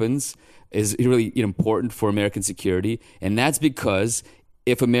those weapons is really important for American security, and that's because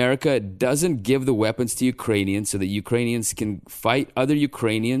if America doesn't give the weapons to Ukrainians so that Ukrainians can fight other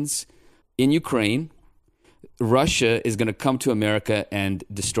Ukrainians in Ukraine, Russia is going to come to America and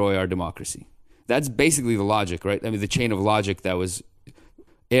destroy our democracy. That's basically the logic, right? I mean, the chain of logic that was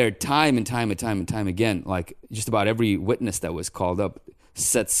aired time and time again. Like just about every witness that was called up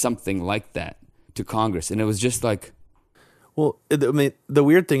said something like that to Congress. And it was just like... Well, I mean, the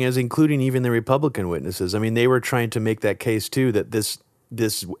weird thing is, including even the Republican witnesses, I mean, they were trying to make that case too, that this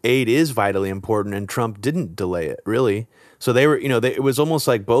aid is vitally important, and Trump didn't delay it, really. So they were, it was almost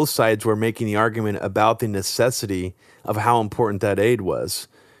like both sides were making the argument about the necessity of how important that aid was.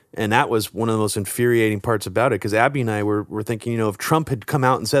 And that was one of the most infuriating parts about it, because Abby and I were thinking, if Trump had come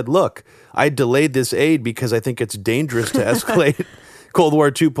out and said, look, I delayed this aid because I think it's dangerous to escalate Cold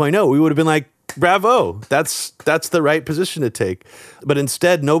War 2.0, we would have been like, bravo, that's the right position to take. But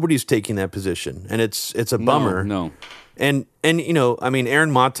instead, nobody's taking that position, and it's a bummer. No. And I mean,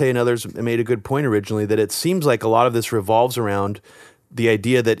 Aaron Mate and others made a good point originally that it seems like a lot of this revolves around the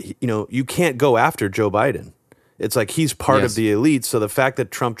idea that, you can't go after Joe Biden. It's like he's part of the elite. So the fact that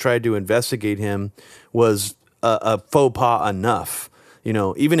Trump tried to investigate him was a faux pas enough.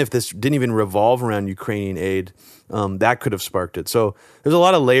 Even if this didn't even revolve around Ukrainian aid, that could have sparked it. So there's a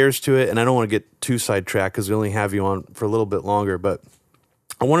lot of layers to it, and I don't want to get too sidetracked because we only have you on for a little bit longer. But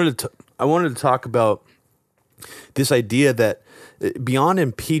I wanted to talk about this idea that beyond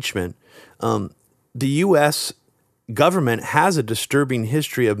impeachment, the U.S. government has a disturbing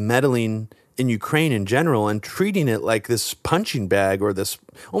history of meddling in Ukraine in general and treating it like this punching bag or this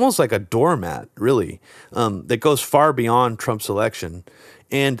almost like a doormat, really, that goes far beyond Trump's election.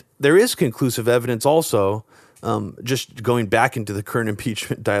 And there is conclusive evidence also, just going back into the current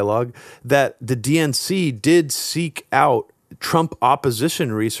impeachment dialogue, that the DNC did seek out Trump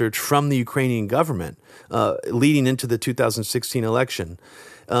opposition research from the Ukrainian government leading into the 2016 election.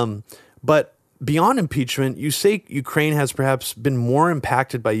 But beyond impeachment, you say Ukraine has perhaps been more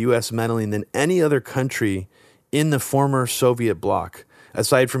impacted by U.S. meddling than any other country in the former Soviet bloc,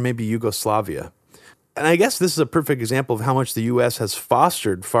 aside from maybe Yugoslavia. And I guess this is a perfect example of how much the U.S. has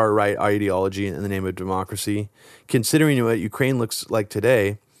fostered far-right ideology in the name of democracy, considering what Ukraine looks like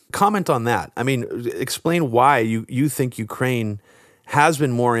today. Comment on that. I mean, explain why you think Ukraine has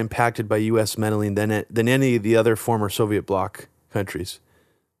been more impacted by U.S. meddling than any of the other former Soviet bloc countries.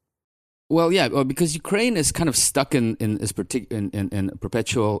 Well, because Ukraine is kind of stuck in a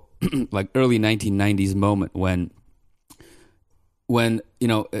perpetual like early 1990s moment when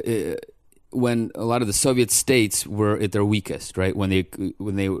a lot of the Soviet states were at their weakest, right? When they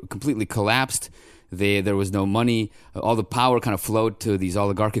completely collapsed, there was no money. All the power kind of flowed to these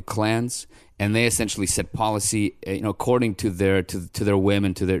oligarchic clans, and they essentially set policy, according to their whim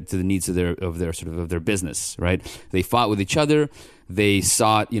and to the needs of their business, right? They fought with each other. They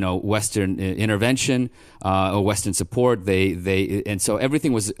sought, Western intervention or Western support. And so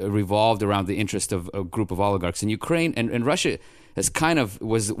everything was revolved around the interest of a group of oligarchs. And Ukraine and Russia has kind of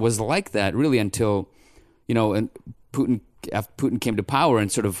was like that really until, and after Putin came to power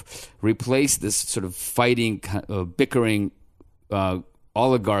and sort of replaced this sort of fighting, bickering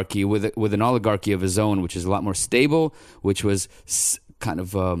oligarchy with an oligarchy of his own, which is a lot more stable, which was kind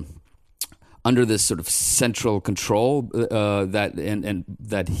of under this sort of central control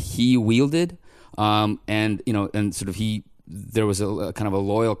that he wielded, and sort of there was a kind of a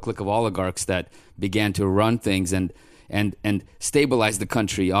loyal clique of oligarchs that began to run things and stabilize the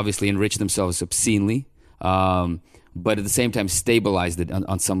country. Obviously, enrich themselves obscenely, but at the same time stabilized it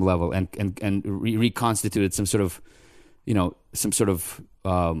on some level and reconstituted some sort of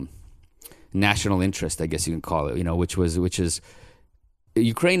national interest, I guess you can call it. Which is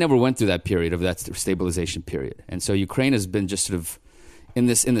Ukraine never went through that period of that stabilization period, and so Ukraine has been just sort of in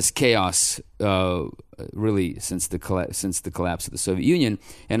this chaos really since the collapse of the Soviet Union,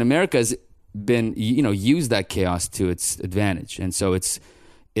 and America has been used that chaos to its advantage, and so it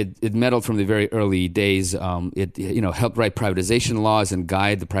meddled from the very early days. It helped write privatization laws and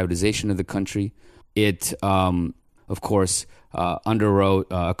guide the privatization of the country. It of course underwrote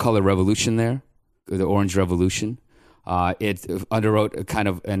a color revolution there, the Orange Revolution. It underwrote a kind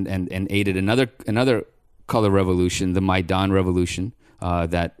of and aided another color revolution, the Maidan Revolution,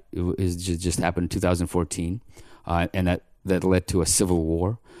 that is just happened in 2014, and that led to a civil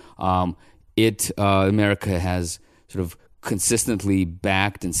war. America has sort of consistently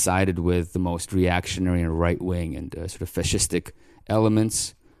backed and sided with the most reactionary and right wing and sort of fascistic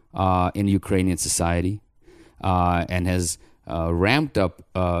elements in Ukrainian society, and has ramped up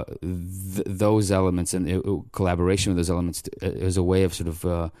those elements and collaboration with those elements as a way of sort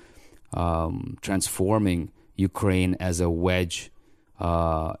of transforming Ukraine as a wedge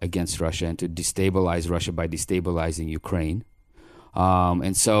against Russia and to destabilize Russia by destabilizing Ukraine.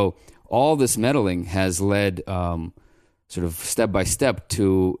 And so all this meddling has led sort of step by step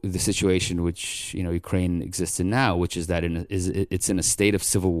to the situation which Ukraine exists in now, which is that it's in a state of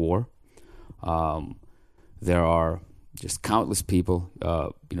civil war. There are just countless people,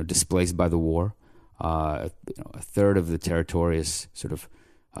 displaced by the war. A third of the territory is sort of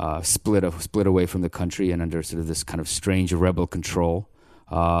split away from the country and under sort of this kind of strange rebel control.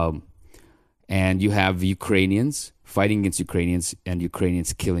 And you have Ukrainians fighting against Ukrainians and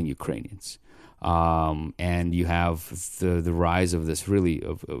Ukrainians killing Ukrainians. And you have the rise of this really,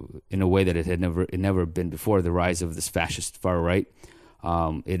 in a way that it had never been before, the rise of this fascist far right.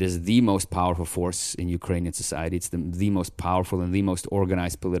 It is the most powerful force in Ukrainian society. It's the most powerful and the most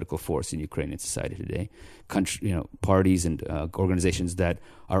organized political force in Ukrainian society today. Parties and organizations that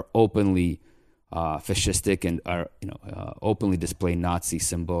are openly fascistic and are openly display Nazi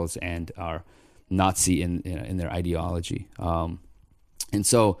symbols and are Nazi in their ideology. And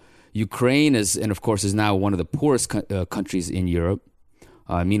so Ukraine is now one of the poorest countries in Europe.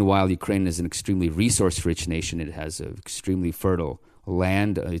 Meanwhile, Ukraine is an extremely resource-rich nation. It has an extremely fertile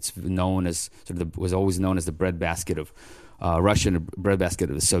land. It's known as was always known as the breadbasket of Russia and the breadbasket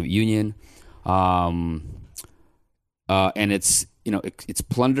of the Soviet Union. And it's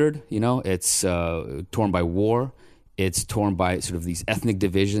plundered. It's torn by war. It's torn by sort of these ethnic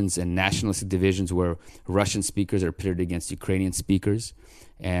divisions and nationalistic divisions where Russian speakers are pitted against Ukrainian speakers,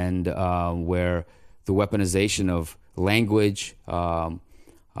 and where the weaponization of language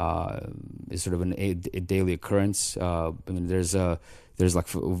is sort of a daily occurrence. There's like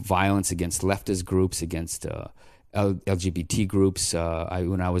violence against leftist groups, against LGBT groups.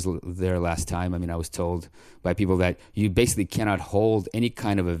 When I was there last time, I was told by people that you basically cannot hold any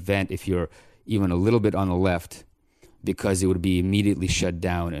kind of event if you're even a little bit on the left, because it would be immediately shut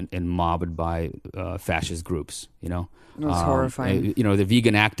down and mobbed by fascist groups. That's horrifying. The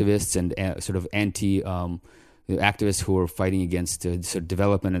vegan activists and sort of anti activists who are fighting against sort of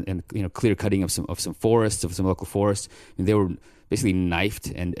development and clear cutting of some forests, of some local forests. They were basically knifed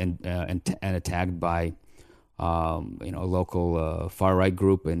and attacked by a local far right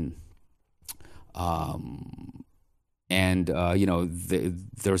group, the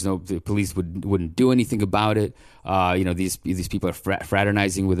police wouldn't do anything about it. These people are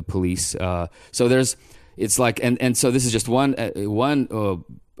fraternizing with the police. So so this is just one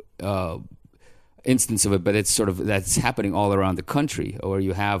instance of it, but it's that's happening all around the country, where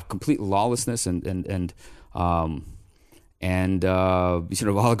you have complete lawlessness and sort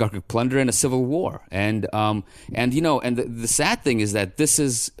of oligarchic plunder and a civil war. And the sad thing is that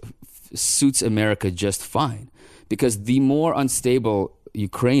this suits America just fine, because the more unstable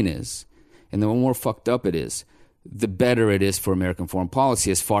Ukraine is and the more fucked up it is, the better it is for American foreign policy,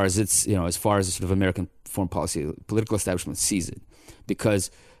 as far as sort of American foreign policy, political establishment sees it.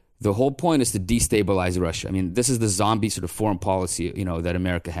 Because the whole point is to destabilize Russia. This is the zombie sort of foreign policy, that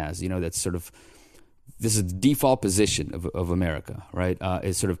America has. That's sort of, this is the default position of America, right?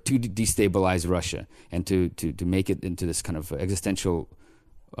 Is sort of to destabilize Russia and to make it into this kind of existential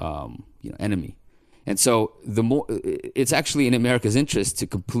enemy. And so the more it's actually in America's interest to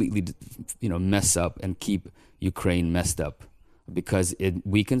completely, mess up and keep Ukraine messed up, because it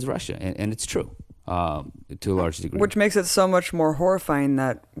weakens Russia, and it's true to a large degree. Which makes it so much more horrifying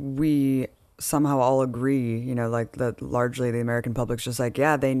that we somehow all agree, like that largely the American public's just like,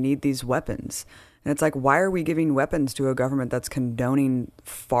 yeah, they need these weapons. And it's like, why are we giving weapons to a government that's condoning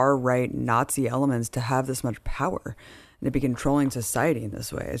far-right Nazi elements to have this much power and to be controlling society in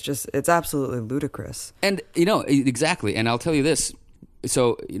this way? It's absolutely ludicrous. And, exactly. And I'll tell you this.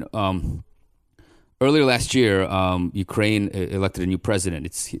 So, earlier last year, Ukraine elected a new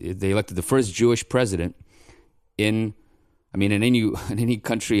president. They elected the first Jewish president in any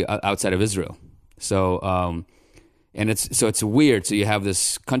country outside of Israel. So, it's weird. So you have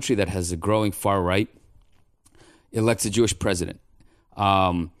this country that has a growing far right elects a Jewish president,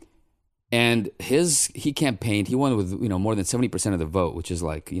 and he campaigned. He won with more than 70% of the vote, which is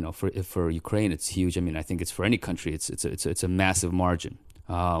like for Ukraine it's huge. I mean, I think it's for any country it's a massive margin.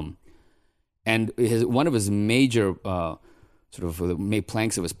 And one of his major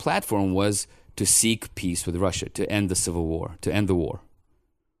planks of his platform was to seek peace with Russia, to end the civil war, to end the war.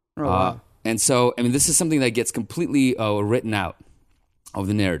 Oh, wow. And so, this is something that gets completely written out of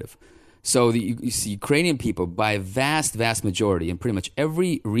the narrative. So you see Ukrainian people, by a vast, vast majority, in pretty much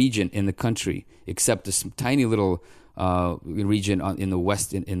every region in the country, except this tiny little region in the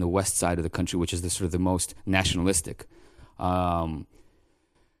west side of the country, which is the most nationalistic,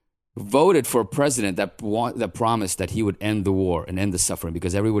 voted for a president that promised that he would end the war and end the suffering,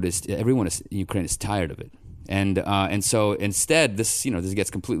 because everyone in Ukraine is tired of it. And so instead, this gets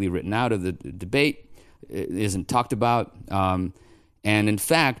completely written out of the debate. It isn't talked about. And in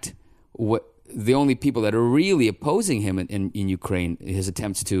fact, the only people that are really opposing him in Ukraine, his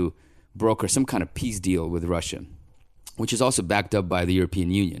attempts to broker some kind of peace deal with Russia, which is also backed up by the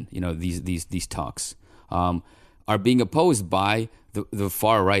European Union. These talks are being opposed by the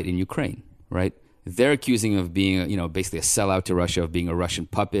far right in Ukraine. Right? They're accusing him of being, basically a sellout to Russia, of being a Russian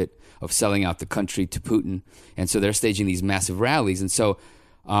puppet, of selling out the country to Putin, and so they're staging these massive rallies. And so,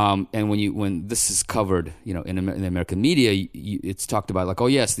 and when this is covered, in the American media, it's talked about like, oh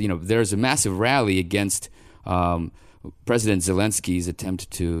yes, there's a massive rally against President Zelensky's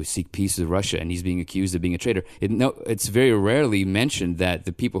attempt to seek peace with Russia, and he's being accused of being a traitor. It's very rarely mentioned that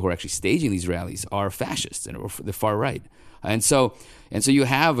the people who are actually staging these rallies are fascists and the far right. And so you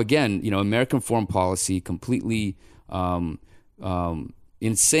have, again, American foreign policy completely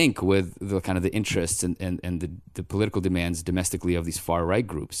in sync with the interests and the political demands domestically of these far right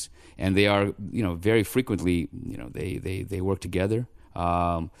groups, and they are very frequently they work together.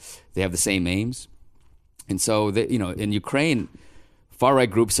 They have the same aims, and so in Ukraine, far right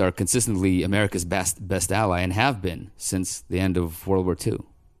groups are consistently America's best ally and have been since the end of World War II.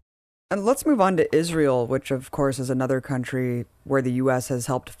 And let's move on to Israel, which of course is another country where the U.S. has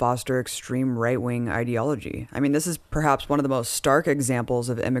helped foster extreme right-wing ideology. This is perhaps one of the most stark examples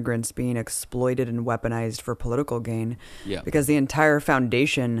of immigrants being exploited and weaponized for political gain. Yeah. Because the entire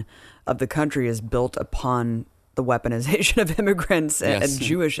foundation of the country is built upon the weaponization of immigrants, and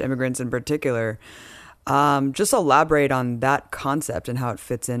Jewish immigrants in particular. Just elaborate on that concept and how it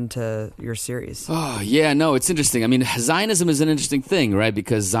fits into your series. Oh, yeah, no, it's interesting. Zionism is an interesting thing, right?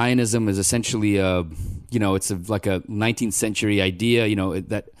 Because Zionism is essentially it's like a 19th century idea,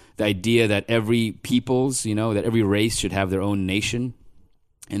 that the idea that every people's, that every race should have their own nation,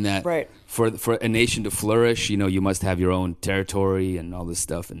 and that right. for a nation to flourish, you must have your own territory and all this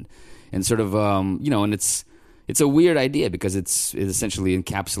stuff, and sort of, and it's a weird idea because it essentially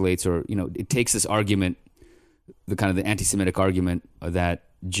encapsulates, or it takes this argument, the anti-Semitic argument that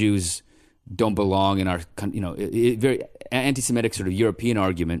Jews don't belong in our, very anti-Semitic sort of European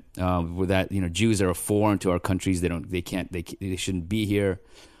argument, that Jews are foreign to our countries. They shouldn't be here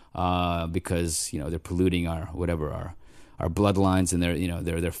because they're polluting our bloodlines, and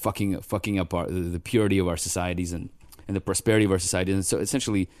they're fucking up the purity of our societies and the prosperity of our society, and so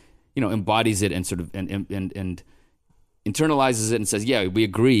essentially, embodies it and sort of and internalizes it and says, yeah, we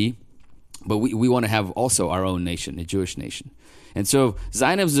agree, but we want to have also our own nation, a Jewish nation. And so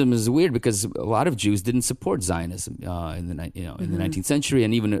Zionism is weird because a lot of Jews didn't support Zionism in the 19th century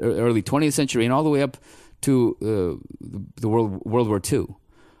and even early 20th century and all the way up to the World War II.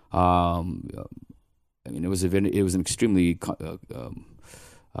 It was an extremely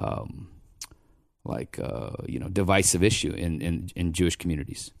divisive issue in Jewish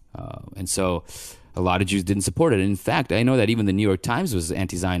communities. And so a lot of Jews didn't support it. And in fact, I know that even the New York Times was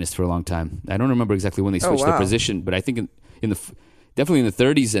anti-Zionist for a long time. I don't remember exactly when they switched their position, but I think in definitely in the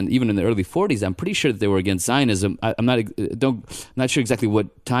 30s and even in the early 40s, I'm pretty sure that they were against Zionism. I'm not sure exactly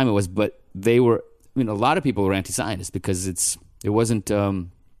what time it was, but they were. I mean, a lot of people were anti-Zionist because it wasn't.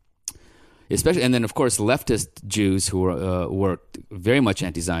 Especially, and then of course leftist Jews who were very much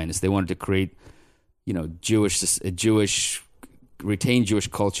anti-Zionist. They wanted to create, retained Jewish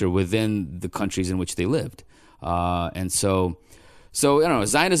culture within the countries in which they lived, and so I don't know.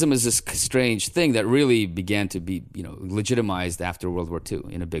 Zionism is this strange thing that really began to be legitimized after World War II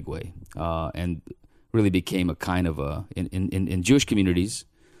in a big way, and really became a kind of in Jewish communities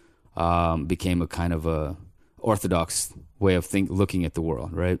became a kind of a orthodox way of looking at the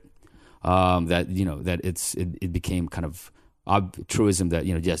world, right? It became kind of truism that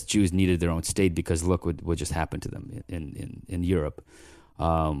yes, Jews needed their own state because look what just happened to them in Europe,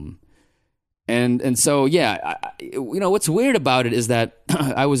 and so what's weird about it is that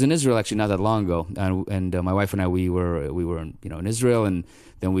I was in Israel actually not that long ago, and my wife and I we were in Israel, and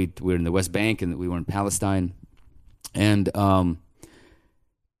then we were in the West Bank, and we were in Palestine, and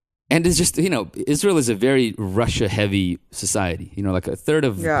it's just, Israel is a very Russia-heavy society. Like a third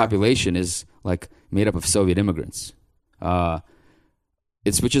of the population is like made up of Soviet immigrants.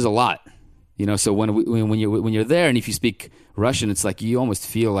 Which is a lot. So when you're there and if you speak Russian, it's like you almost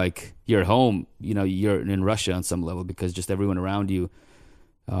feel like you're at home. You're in Russia on some level because just everyone around you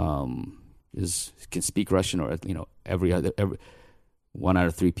can speak Russian, or every 1 out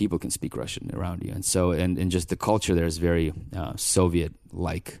of 3 people can speak Russian around you, and so and just the culture there is very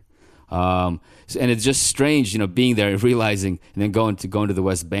Soviet-like. And it's just strange, being there and realizing, and then going to the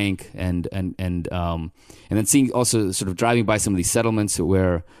West Bank and then seeing also sort of driving by some of these settlements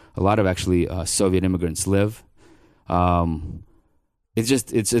where a lot of actually Soviet immigrants live.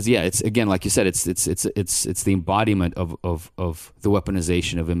 It's again, like you said, it's the embodiment of the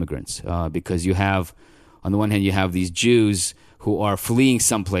weaponization of immigrants, because you have, on the one hand, you have these Jews who are fleeing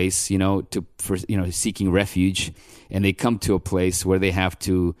someplace, for seeking refuge, and they come to a place where they have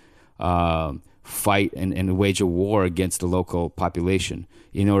to fight and wage a war against the local population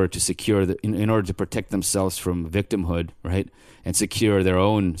in order to secure in order to protect themselves from victimhood, right, and secure their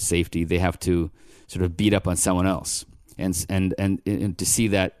own safety. They have to sort of beat up on someone else, and to see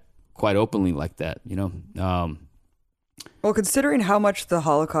that quite openly like that, Well, considering how much the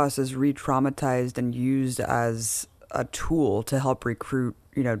Holocaust is re-traumatized and used as a tool to help recruit,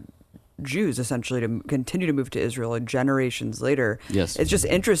 Jews essentially to continue to move to Israel generations later. Yes. It's just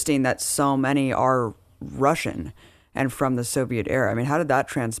interesting that so many are Russian and from the Soviet era. I mean, how did that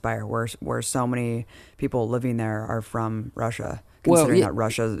transpire where so many people living there are from Russia, considering that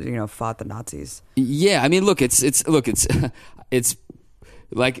Russia, fought the Nazis? Yeah, I mean, look, it's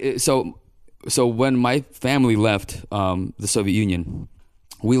like, so when my family left the Soviet Union,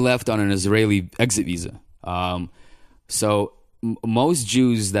 we left on an Israeli exit visa. Most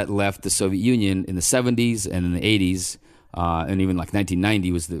Jews that left the Soviet Union in the 70s and in the 80s, and even like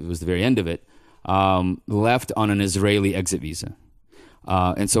 1990 was the very end of it, left on an Israeli exit visa.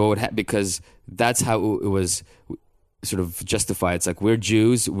 And so because that's how it was sort of justified. It's like, we're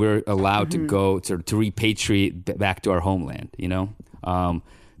Jews, we're allowed to go to repatriate back to our homeland,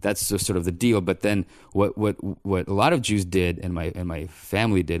 That's sort of the deal. But then what a lot of Jews did, and my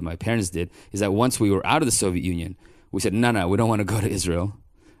family did, my parents did, is that once we were out of the Soviet Union, we said, no, we don't want to go to Israel.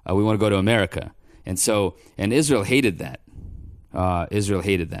 We want to go to America. And Israel hated that. Israel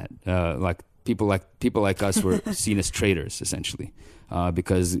hated that. Like people like us were seen as traitors, essentially,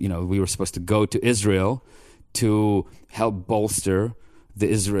 because we were supposed to go to Israel to help bolster the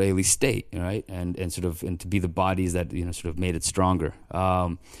Israeli state, right, and to be the bodies that sort of made it stronger.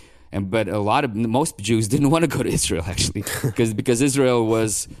 But most Jews didn't want to go to Israel, actually, because Israel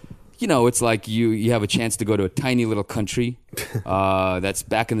was, it's like you have a chance to go to a tiny little country that's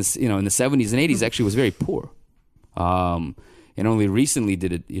back in the in the 70s and 80s actually was very poor, and only recently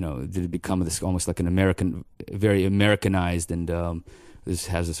did it become this almost like an American, very Americanized, and this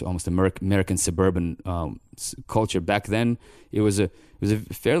has this almost American suburban culture. Back then, it was a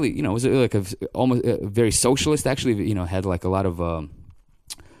fairly almost very socialist. Actually, had like a lot of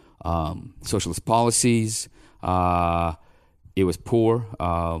socialist policies. It was poor.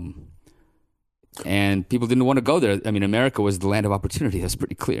 And people didn't want to go there. I mean, America was the land of opportunity. That's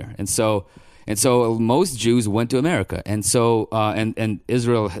pretty clear. And so most Jews went to America. And so and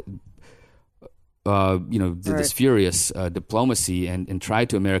Israel, did this furious diplomacy and tried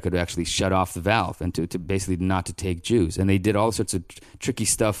to America to actually shut off the valve and to basically not to take Jews. And they did all sorts of tricky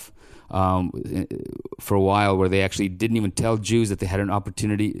stuff for a while, where they actually didn't even tell Jews that they had an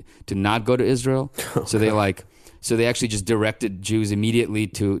opportunity to not go to Israel. So they So they actually just directed Jews immediately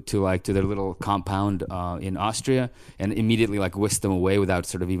to their little compound in Austria, and immediately like whisked them away without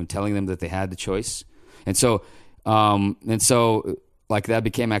sort of even telling them that they had the choice. And so like that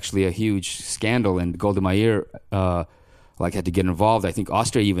became actually a huge scandal, and Golda Meir like had to get involved. I think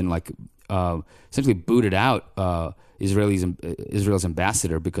Austria even like essentially booted out Israel's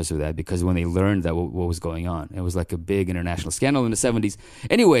ambassador because of that, because when they learned that what was going on, it was like a big international scandal in the 70s.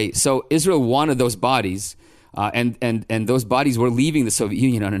 Anyway, so Israel wanted those bodies, and those bodies were leaving the Soviet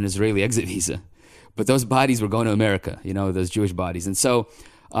Union on an Israeli exit visa, but those bodies were going to America, those Jewish bodies. And so,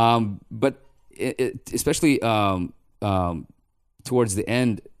 but especially towards the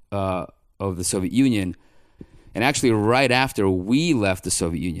end of the Soviet Union, and actually right after we left the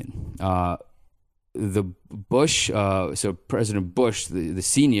Soviet Union, the Bush, so President Bush, the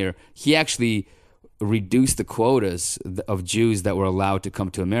senior, he actually reduced the quotas of Jews that were allowed to come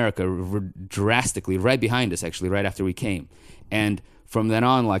to America drastically, right behind us, actually, right after we came. And from then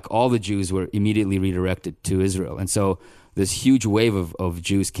on, like all the Jews were immediately redirected to Israel. And so this huge wave of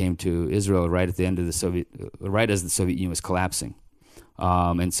Jews came to Israel right at the end of right as the Soviet Union was collapsing.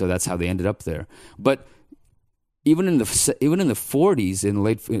 And so that's how they ended up there. But even in the 40s, in the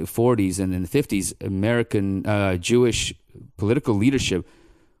late 40s and in the 50s, American Jewish political leadership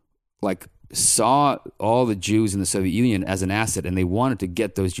like saw all the Jews in the Soviet Union as an asset, and they wanted to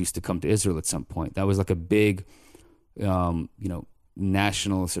get those Jews to come to Israel at some point. That was like a big,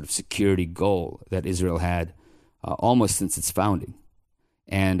 national sort of security goal that Israel had almost since its founding.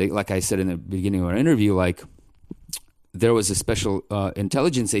 And like I said in the beginning of our interview, like there was a special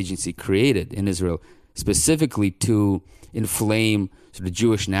intelligence agency created in Israel specifically to inflame sort of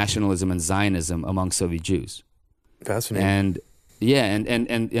Jewish nationalism and Zionism among Soviet Jews. Fascinating. And yeah,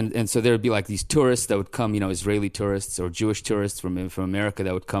 and so there would be like these tourists that would come, Israeli tourists or Jewish tourists from America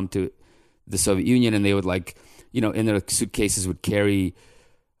that would come to the Soviet Union, and they would like, in their suitcases would carry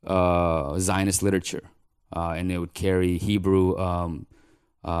Zionist literature, and they would carry Hebrew,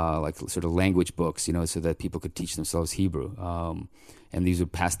 like sort of language books, so that people could teach themselves Hebrew. And these were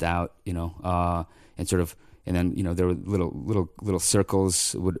passed out, and sort of, and then there were little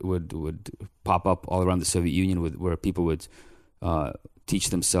circles would pop up all around the Soviet Union where people would teach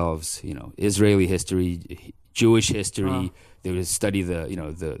themselves, Israeli history, Jewish history. They would study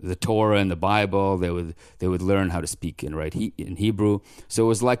the Torah and the Bible. They would learn how to speak and write in Hebrew. So it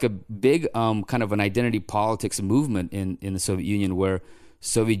was like a big kind of an identity politics movement in the Soviet Union, where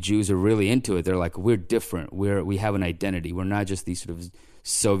Soviet Jews are really into it. They're like, we're different. We have an identity. We're not just these sort of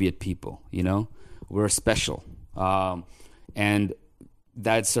Soviet people, We're special. And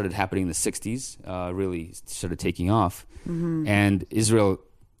that started happening in the 60s, really started taking off. Mm-hmm. And Israel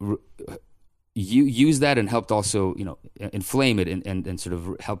used that and helped also, inflame it and sort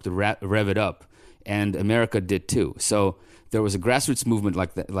of helped to rev it up. And America did too. So there was a grassroots movement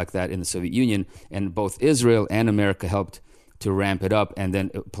like that in the Soviet Union, and both Israel and America helped to ramp it up, and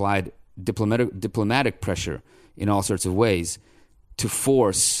then applied diplomatic pressure in all sorts of ways to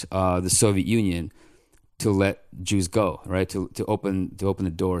force the Soviet Union to let Jews go, right? To open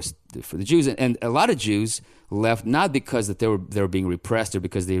the doors for the Jews, and a lot of Jews left not because that they were being repressed or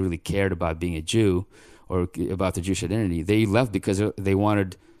because they really cared about being a Jew or about their Jewish identity. They left because they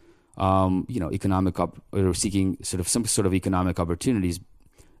wanted, or seeking some sort of economic opportunities,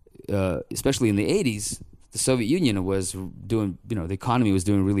 especially in the 80s. The Soviet Union was doing, the economy was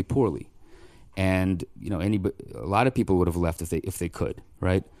doing really poorly, and a lot of people would have left if they could,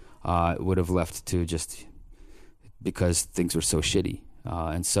 right? Would have left to just because things were so shitty,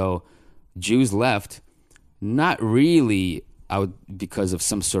 and so Jews left not really out because of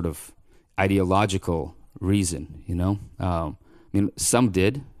some sort of ideological reason, some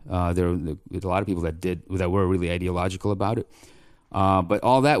did. There were a lot of people that were really ideological about it. But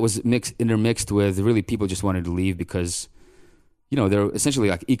all that was intermixed with really people just wanted to leave because, they're essentially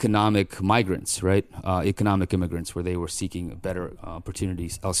like economic migrants, right? Economic immigrants, where they were seeking better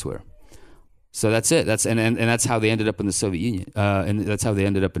opportunities elsewhere. So that's it. And that's how they ended up in the Soviet Union, and that's how they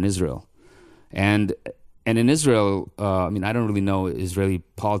ended up in Israel. And in Israel, I don't really know Israeli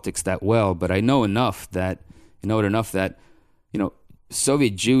politics that well, but I know enough that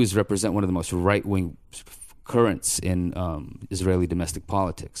Soviet Jews represent one of the most right-wing currents in Israeli domestic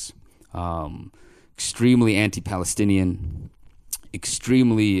politics. Extremely anti-Palestinian,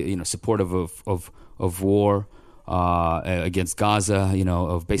 extremely supportive of war against Gaza.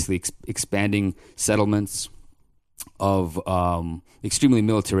 Of basically expanding settlements, of extremely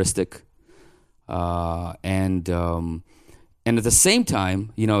militaristic, and at the same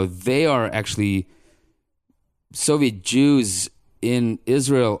time, they are actually Soviet Jews in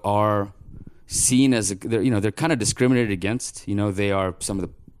Israel are seen as they're kind of discriminated against. They are some of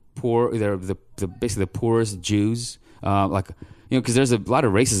the poor. They're basically the poorest Jews. Because there's a lot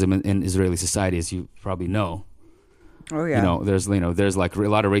of racism in Israeli society, as you probably know. Oh yeah. There's like a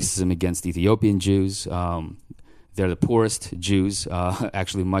lot of racism against Ethiopian Jews. They're the poorest Jews,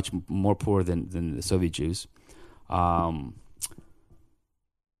 actually much more poor than the Soviet Jews. And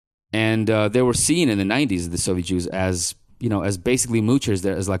they were seen in the 90s, the Soviet Jews, as basically moochers,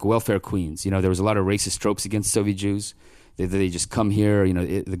 as like welfare queens. There was a lot of racist tropes against Soviet Jews. They just come here,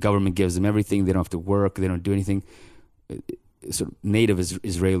 the government gives them everything. They don't have to work. They don't do anything. Sort of native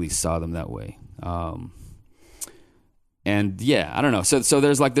Israelis saw them that way. And yeah, I don't know. So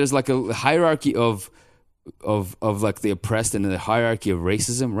there's like a hierarchy of like the oppressed and the hierarchy of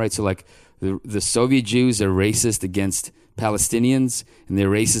racism, right? So like the Soviet Jews are racist against Palestinians, and they're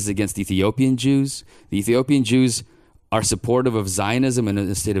racist against Ethiopian Jews. The Ethiopian Jews are supportive of Zionism and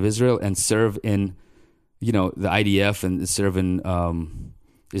the state of Israel and serve in, the IDF and serve in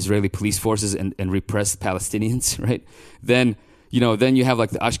Israeli police forces and repress Palestinians, right? Then you have like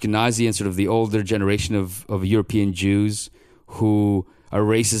the Ashkenazi and sort of the older generation of European Jews who are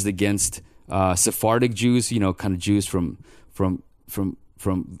racist against Sephardic Jews, kind of Jews from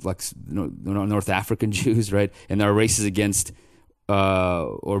like North African Jews, right? And they're racist against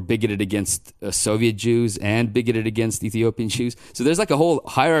or bigoted against Soviet Jews and bigoted against Ethiopian Jews. So there's like a whole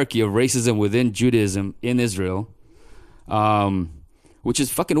hierarchy of racism within Judaism in Israel, which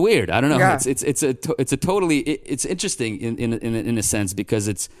is fucking weird. I don't know. Yeah. It's interesting in a sense, because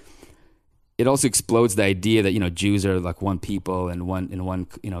it also explodes the idea that Jews are like one people and one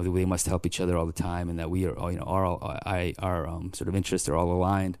they must help each other all the time, and that we are our sort of interests are all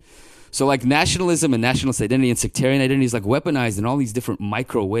aligned. So like nationalism and nationalist identity and sectarian identity is like weaponized in all these different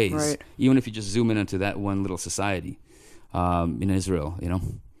micro ways, right. Even if you just zoom in into that one little society in Israel,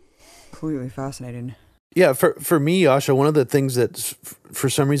 Completely fascinating. Yeah, for me, Yasha, one of the things that for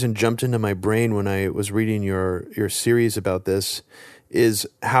some reason jumped into my brain when I was reading your series about this is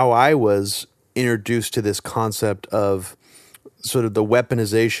how I was introduced to this concept of sort of the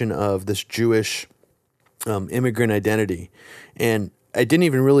weaponization of this Jewish immigrant identity. And it didn't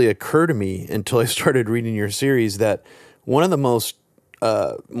even really occur to me until I started reading your series that one of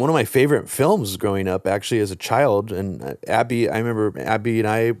my favorite films growing up, actually as a child, and I remember Abby and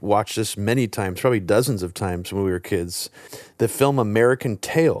I watched this many times, probably dozens of times when we were kids, the film American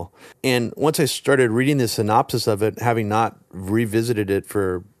Tail. And once I started reading the synopsis of it, having not revisited it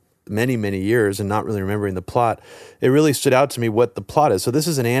for many, many years and not really remembering the plot, it really stood out to me what the plot is. So this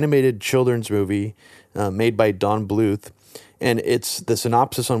is an animated children's movie made by Don Bluth. And the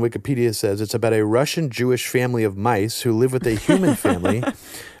synopsis on Wikipedia says it's about a Russian Jewish family of mice who live with a human family,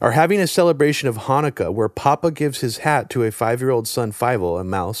 are having a celebration of Hanukkah where Papa gives his hat to a 5-year-old son, Fievel, a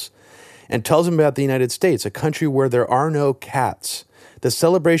mouse, and tells him about the United States, a country where there are no cats. The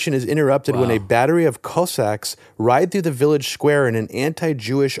celebration is interrupted when a battery of Cossacks ride through the village square in an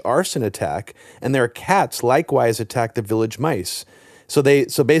anti-Jewish arson attack, and their cats likewise attack the village mice. So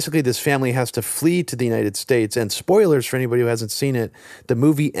basically this family has to flee to the United States, and spoilers for anybody who hasn't seen it, the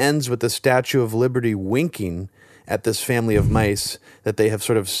movie ends with the Statue of Liberty winking at this family of mice that they have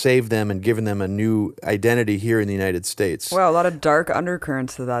sort of saved them and given them a new identity here in the United States. Well, a lot of dark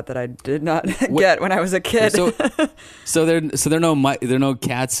undercurrents to that I did not get when I was a kid. So there are no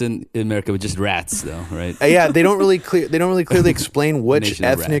cats in America, but just rats, though, right? Yeah, they don't really clearly explain which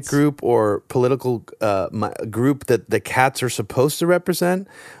ethnic group or political group that the cats are supposed to represent.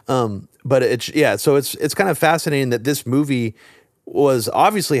 But so it's kind of fascinating that this movie was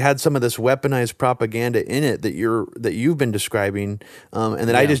obviously had some of this weaponized propaganda in it that you've been describing, and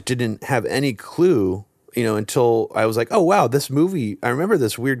that I just didn't have any clue, until I was like, oh wow, this movie, I remember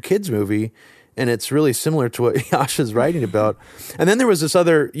this weird kids movie, and it's really similar to what Yasha's writing about. And then there was this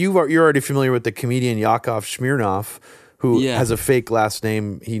other, you're already familiar with the comedian Yakov Smirnoff, who has a fake last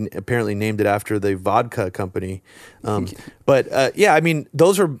name. He apparently named it after the vodka company. But I mean,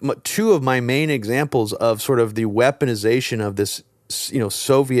 those are two of my main examples of sort of the weaponization of this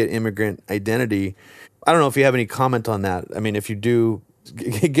Soviet immigrant identity. I don't know if you have any comment on that. I mean, if you do,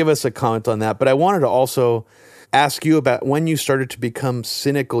 give us a comment on that. But I wanted to also ask you about when you started to become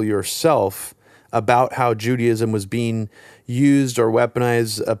cynical yourself about how Judaism was being used or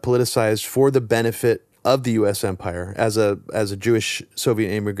weaponized, politicized for the benefit of the U.S. empire as a Jewish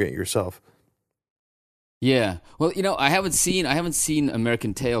Soviet immigrant yourself. Yeah. Well, I haven't seen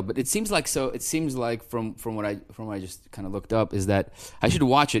American Tail, but it seems like from what I just kind of looked up is that I should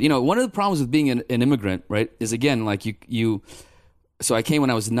watch it. One of the problems with being an immigrant, right, is again like you. So I came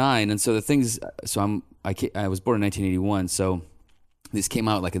when I was 9, and so the things. So I was born in 1981. So This came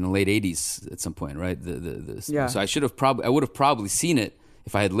out like in the late '80s at some point, right? Yeah. So I would have probably seen it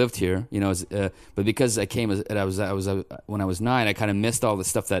if I had lived here, but because I came when I was 9, I kind of missed all the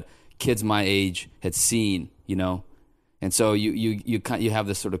stuff that kids my age had seen, and so you have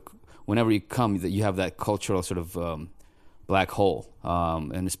this sort of, whenever you come, that you have that cultural sort of black hole,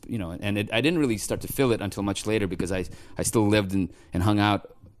 and it's, I didn't really start to feel it until much later, because I still lived and hung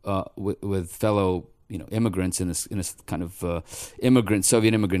out with fellow immigrants in this kind of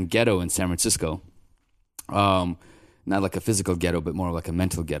Soviet immigrant ghetto in San Francisco. Not like a physical ghetto, but more like a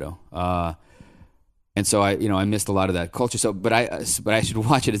mental ghetto. And so I missed a lot of that culture. So, but I should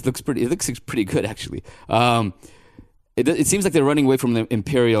watch it. It looks pretty good, actually. It seems like they're running away from the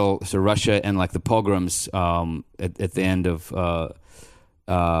imperial, so Russia, and like the pogroms at the end of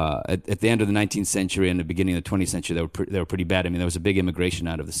at the end of the 19th century and the beginning of the 20th century. They were pretty bad. I mean, there was a big immigration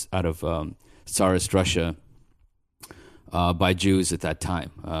out of Tsarist Russia by Jews at that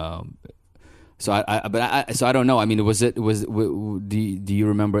time. So I don't know. I mean, do you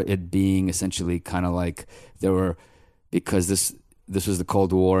remember it being essentially kind of like because this was the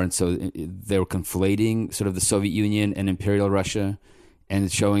Cold War, and so they were conflating sort of the Soviet Union and Imperial Russia,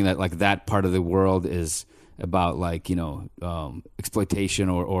 and showing that like that part of the world is about like exploitation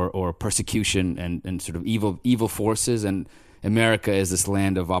or persecution and sort of evil forces, and America is this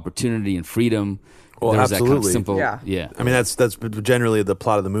land of opportunity and freedom. Well, absolutely. That kind of simple, yeah. I mean, that's generally the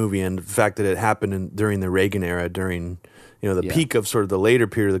plot of the movie, and the fact that it happened during the Reagan era, during the peak of sort of the later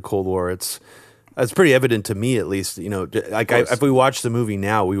period of the Cold War. It's pretty evident to me, at least. If we watch the movie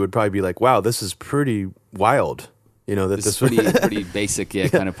now, we would probably be like, "Wow, this is pretty wild." This is pretty basic,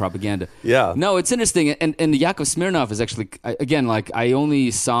 kind of propaganda. Yeah. No, it's interesting, and Yakov Smirnoff is actually, again, like I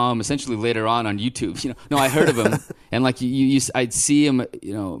only saw him essentially later on YouTube. No, I heard of him, and like I'd see him.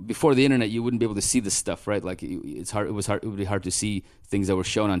 Before the internet, you wouldn't be able to see this stuff, right? Like it's hard. It would be hard to see things that were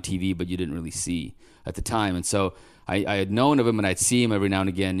shown on TV, but you didn't really see at the time. And so I had known of him, and I'd see him every now and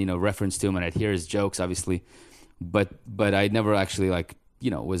again, reference to him, and I'd hear his jokes, obviously, but I'd never actually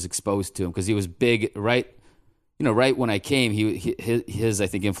was exposed to him, because he was big, right? Right when I came, his I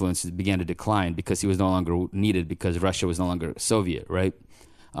think influence began to decline, because he was no longer needed, because Russia was no longer Soviet, right?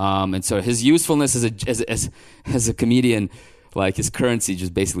 And so his usefulness as a comedian, like his currency,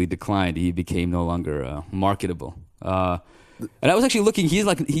 just basically declined. He became no longer marketable. And I was actually looking.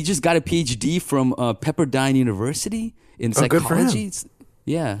 He just got a PhD from Pepperdine University in psychology. Good for him.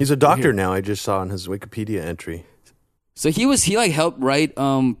 Yeah, he's a doctor now. I just saw on his Wikipedia entry. So he helped write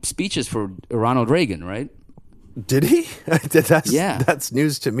speeches for Ronald Reagan, right? Did he? Yeah. That's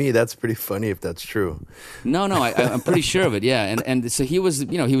news to me. That's pretty funny if that's true. No, I'm pretty sure of it. Yeah, and so he was,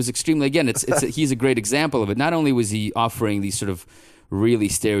 he was extremely. Again, he's a great example of it. Not only was he offering these sort of really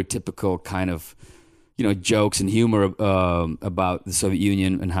stereotypical kind of, jokes and humor about the Soviet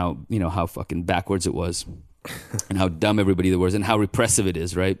Union and how fucking backwards it was, and how dumb everybody there was, and how repressive it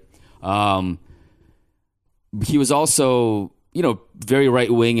is, right? He was also, very right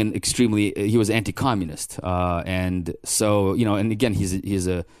wing and he was anti-communist, and so and again he's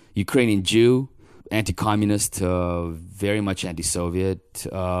a Ukrainian Jew, anti-communist, very much anti-Soviet,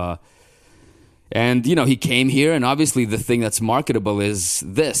 and he came here, and obviously the thing that's marketable is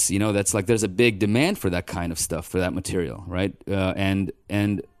this, that's like there's a big demand for that kind of stuff, for that material, right?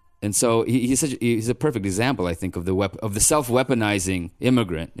 And so he's a perfect example, I think, of the self-weaponizing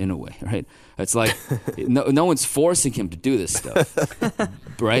immigrant in a way, right? It's like no one's forcing him to do this stuff,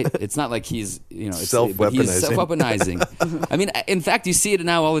 right? It's not like he's self-weaponizing. He's self-weaponizing. I mean, in fact, you see it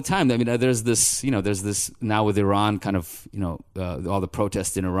now all the time. I mean, there's this now with Iran, kind of all the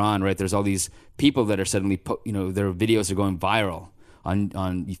protests in Iran, right? There's all these people that are suddenly their videos are going viral on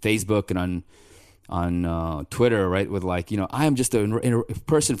Facebook and on Twitter, right, with like, I am just a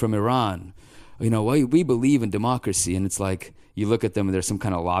person from Iran, we believe in democracy, and it's like you look at them and there's some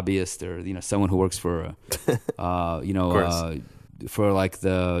kind of lobbyist or someone who works for for like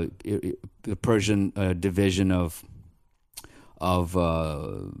the Persian division of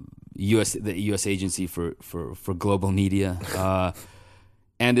the U.S. Agency for Global Media.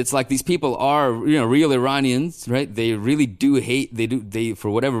 And it's like these people are, real Iranians, right? They really do hate. They for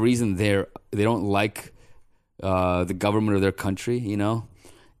whatever reason they don't like the government of their country,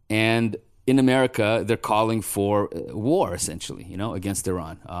 And in America, they're calling for war, essentially, against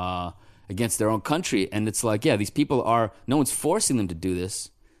Iran, against their own country. And it's like, yeah, these people no one's forcing them to do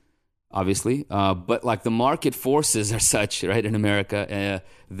this, obviously, but like the market forces are such, right, in America,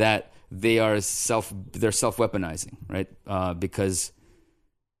 that they're self-weaponizing, right, because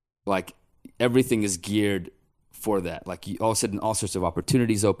like everything is geared for that. Like all of a sudden, all sorts of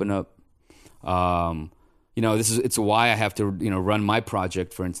opportunities open up. it's why I have to, run my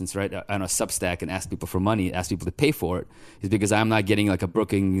project, for instance, right, on a Substack and ask people for money, ask people to pay for it, is because I'm not getting like a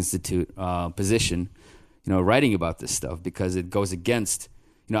Brookings Institute position, writing about this stuff, because it goes against,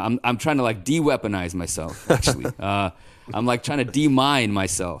 I'm trying to like de-weaponize myself, actually. I'm like trying to de-mine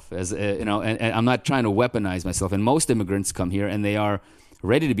myself, as and I'm not trying to weaponize myself. And most immigrants come here and they are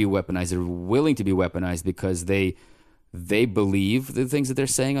ready to be weaponized. They're willing to be weaponized because they believe the things that they're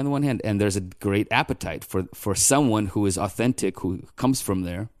saying on the one hand, and there's a great appetite for someone who is authentic, who comes from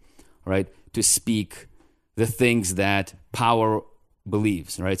there, right, to speak the things that power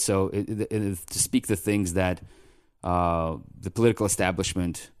believes, right? So to speak the things that the political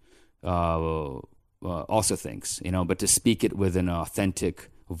establishment also thinks, but to speak it with an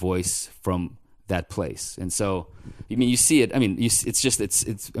authentic voice from that place. And so, you see it.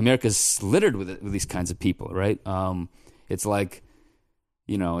 It's America's littered with these kinds of people, right? It's like,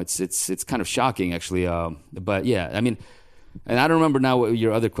 it's kind of shocking, actually. But yeah, and I don't remember now what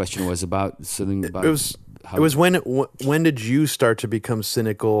your other question was about. Something about it was when did you start to become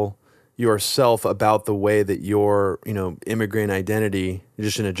cynical yourself about the way that your immigrant identity,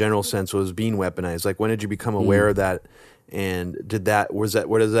 just in a general sense, was being weaponized? Like, when did you become aware of that? And was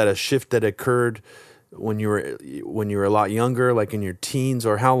that a shift that occurred when you were a lot younger, like in your teens,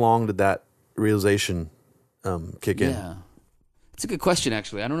 or how long did that realization kick in? Yeah, it's a good question,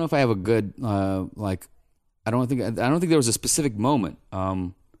 actually. I don't know if I have a good I don't think there was a specific moment.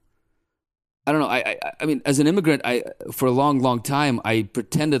 I don't know. I mean, as an immigrant, for a long time, I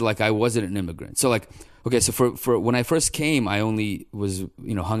pretended like I wasn't an immigrant. So like, okay, so for when I first came, I only was,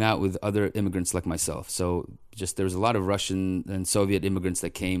 hung out with other immigrants like myself. So there was a lot of Russian and Soviet immigrants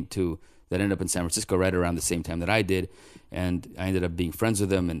that ended up in San Francisco right around the same time that I did. And I ended up being friends with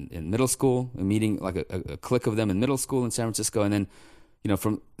them in middle school, meeting like a clique of them in middle school in San Francisco. And then,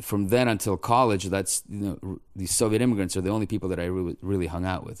 from then until college, that's, these Soviet immigrants are the only people that I really hung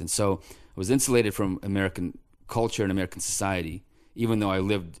out with. And so I was insulated from American culture and American society, even though I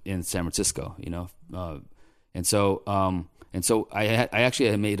lived in San Francisco, and so I actually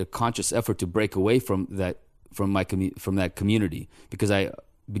had made a conscious effort to break away from that community, because I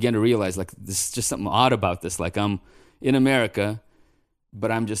began to realize, like, this is just something odd about this. Like, I'm in America, but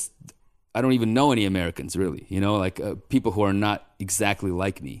I don't even know any Americans, really, people who are not exactly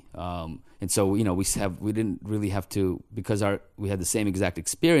like me. And so, we didn't really have to, because we had the same exact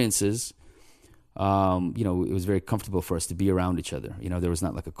experiences. It was very comfortable for us to be around each other. There was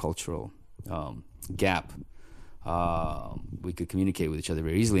not like a cultural gap. We could communicate with each other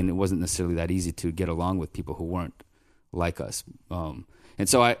very easily, and it wasn't necessarily that easy to get along with people who weren't like us. And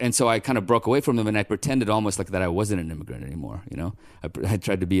so I kind of broke away from them, and I pretended almost like that I wasn't an immigrant anymore. I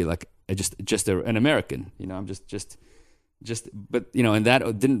tried to be like just an American. I'm just, but and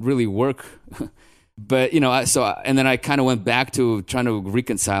that didn't really work. But and then I kind of went back to trying to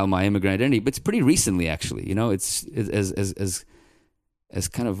reconcile my immigrant identity. But it's pretty recently, actually. It's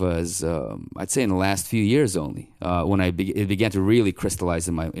I'd say in the last few years only, when it began to really crystallize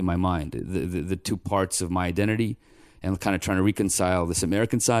in my mind, the two parts of my identity, and kind of trying to reconcile this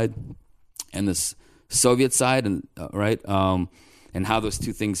American side and this Soviet side, and and how those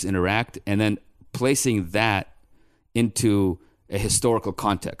two things interact, and then placing that into a historical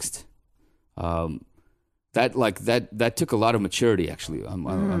context. That took a lot of maturity, actually, on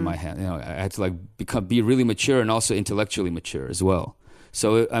my hand. I had to be really mature, and also intellectually mature as well.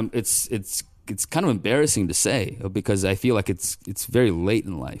 So it's kind of embarrassing to say, because I feel like it's very late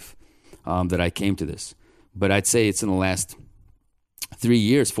in life that I came to this. But I'd say it's in the last 4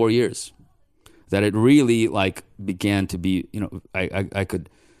 years that it really began to be, I could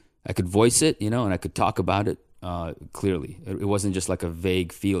voice it, and I could talk about it clearly. It wasn't just like a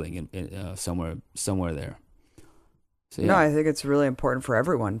vague feeling somewhere there. So, yeah. No, I think it's really important for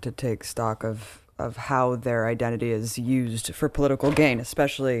everyone to take stock of how their identity is used for political gain,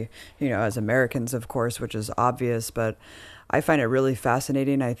 especially, as Americans, of course, which is obvious, but I find it really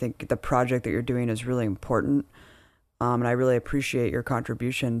fascinating. I think the project that you're doing is really important. And I really appreciate your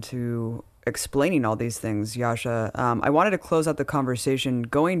contribution to explaining all these things, Yasha. I wanted to close out the conversation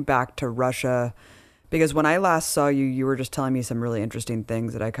going back to Russia, because when I last saw you, you were just telling me some really interesting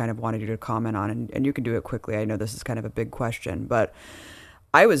things that I kind of wanted you to comment on, and you can do it quickly. I know this is kind of a big question, but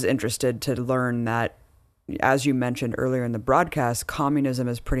I was interested to learn that, as you mentioned earlier in the broadcast, communism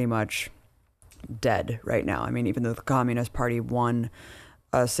is pretty much dead right now. I mean, even though the Communist Party won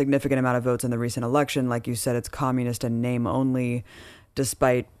a significant amount of votes in the recent election, like you said, it's communist in name only.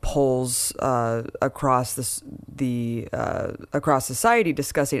 despite polls across across society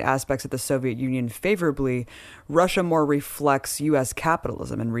discussing aspects of the Soviet Union favorably, Russia more reflects U.S.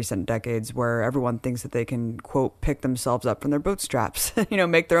 capitalism in recent decades, where everyone thinks that they can, quote, pick themselves up from their bootstraps,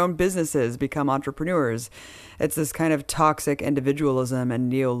 make their own businesses, become entrepreneurs. It's this kind of toxic individualism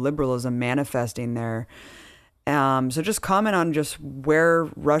and neoliberalism manifesting there. So just comment on just where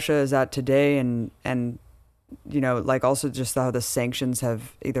Russia is at today and also just how the sanctions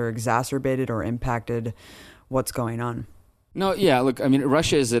have either exacerbated or impacted what's going on. No, yeah, look, I mean,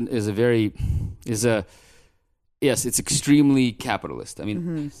 Russia is it's extremely capitalist. I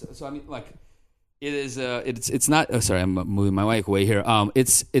mean, so I mean, like, it is, it's not, oh, sorry, I'm moving my mic away here.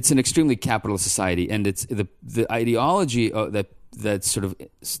 It's an extremely capitalist society, and it's the ideology that's sort of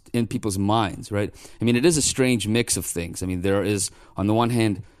in people's minds, right? I mean, it is a strange mix of things. I mean, there is, on the one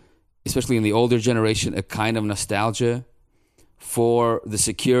hand, especially in the older generation, a kind of nostalgia for the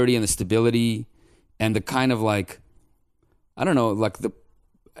security and the stability and the kind of like, I don't know, like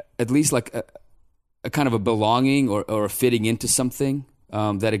at least like a kind of a belonging or a fitting into something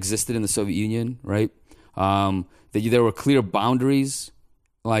that existed in the Soviet Union, right? That there were clear boundaries,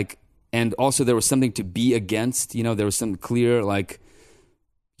 like, and also there was something to be against, there was some clear, like,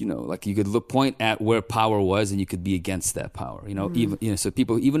 like you could point at where power was and you could be against that power, even, so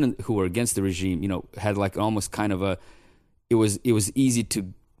people, even who were against the regime, had like almost kind of it was easy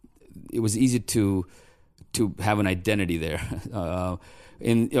to have an identity there.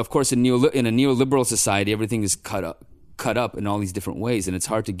 And of course, in a neoliberal society, everything is cut up in all these different ways, and it's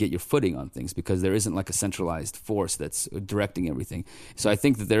hard to get your footing on things because there isn't like a centralized force that's directing everything. So I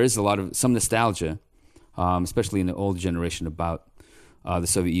think that there is some nostalgia, especially in the old generation, about the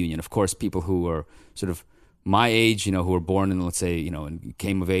Soviet Union. Of course, people who are sort of my age, who were born in, let's say, and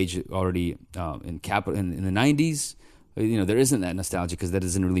came of age already in the 90s, there isn't that nostalgia because that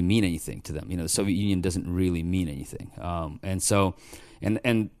doesn't really mean anything to them. The Soviet Union doesn't really mean anything,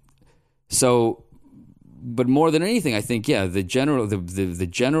 but more than anything, I think, the general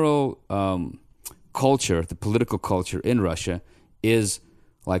culture, the political culture in Russia is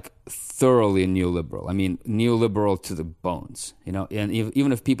like thoroughly neoliberal. I mean, neoliberal to the bones, and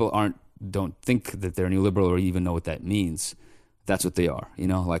even if people don't think that they're neoliberal or even know what that means, that's what they are,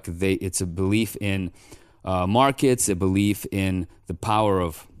 like it's a belief in markets, a belief in the power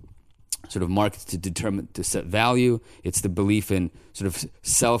of sort of markets to set value. It's the belief in sort of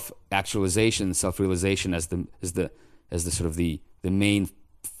self-actualization, self-realization as the sort of the main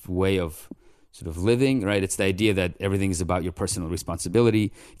way of sort of living, right? It's the idea that everything is about your personal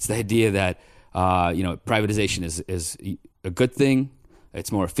responsibility. It's the idea that privatization is a good thing.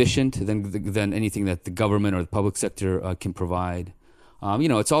 It's more efficient than anything that the government or the public sector can provide.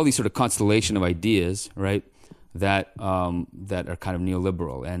 It's all these sort of constellation of ideas, right? That are kind of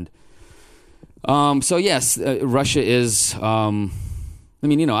neoliberal. And so yes, Russia is. I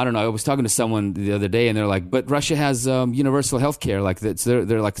don't know. I was talking to someone the other day, and they're like, "But Russia has universal health care. Like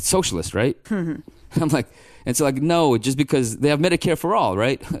they're like socialist, right?" I'm like, and so like, no, just because they have Medicare for all,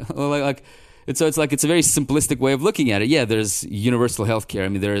 right? And so it's like it's a very simplistic way of looking at it. Yeah, there's universal health care. I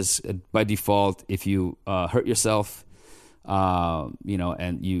mean, there's by default, if you hurt yourself, and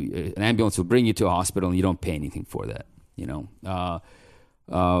an ambulance will bring you to a hospital, and you don't pay anything for that,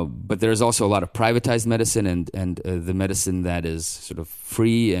 but there's also a lot of privatized medicine, and the medicine that is sort of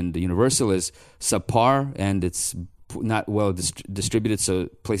free and universal is subpar, and it's not well distributed. So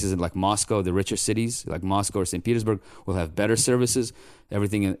places like Moscow, the richer cities like Moscow or St. Petersburg, will have better services.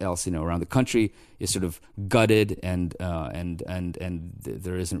 Everything else, around the country is sort of gutted, and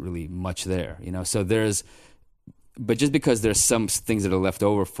there isn't really much there. So there's. But just because there's some things that are left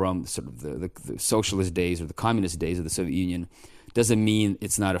over from sort of the socialist days or the communist days of the Soviet Union, doesn't mean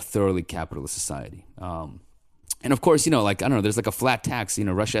it's not a thoroughly capitalist society. And of course, like, I don't know, there's like a flat tax.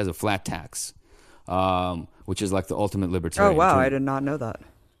 Russia has a flat tax, which is like the ultimate libertarian. Oh, wow. dream. I did not know that.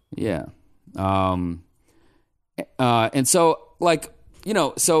 Yeah. And so, like,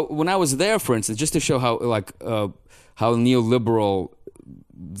 so when I was there, for instance, just to show how neoliberal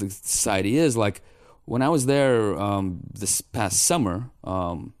the society is, like, when I was there this past summer,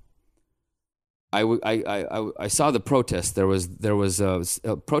 I saw the protest. There was a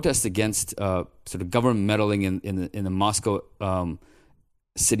protest against sort of government meddling in the Moscow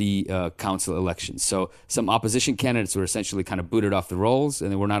city council elections. So some opposition candidates were essentially kind of booted off the rolls,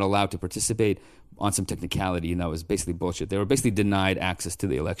 and they were not allowed to participate on some technicality, and that was basically bullshit. They were basically denied access to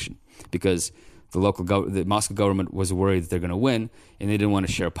the election because the Moscow government was worried that they're going to win, and they didn't want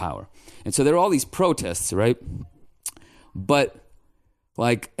to share power. And so there were all these protests, right? But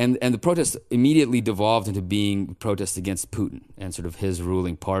and the protests immediately devolved into being protests against Putin and sort of his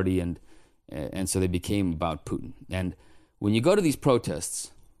ruling party, and so they became about Putin. And when you go to these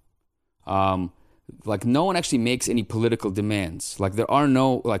protests, like no one actually makes any political demands. Like there are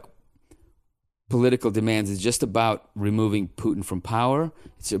no like political demands. It's just about removing Putin from power.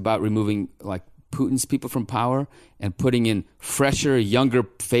 It's about removing like Putin's people from power and putting in fresher, younger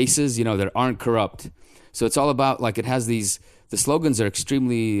faces, that aren't corrupt. So it's all about like it has these. The slogans are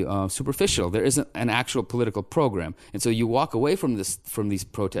extremely superficial. There isn't an actual political program, and so you walk away from these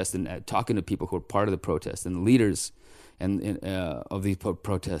protests and talking to people who are part of the protest and the leaders of these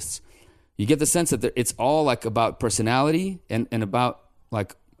protests. You get the sense that it's all like about personality and about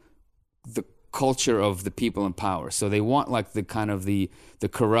like the culture of the people in power. So they want like the kind of the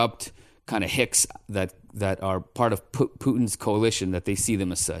corrupt kind of hicks that are part of Putin's coalition, that they see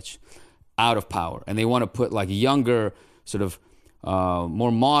them as such, out of power, and they want to put like younger, sort of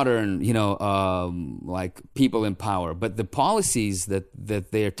more modern, like people in power. But the policies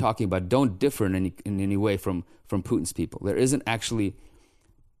that they are talking about don't differ in any way from Putin's people. There isn't actually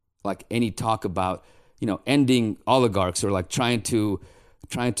like any talk about ending oligarchs, or like trying to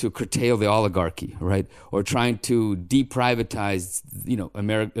curtail the oligarchy, right? Or trying to deprivatize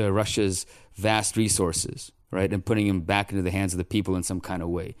Russia's vast resources, right, and putting them back into the hands of the people in some kind of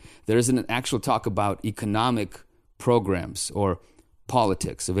way. There isn't an actual talk about economic programs or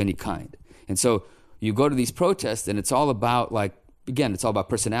politics of any kind. And so you go to these protests, and it's all about like, again, it's all about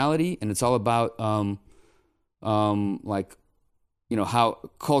personality, and it's all about how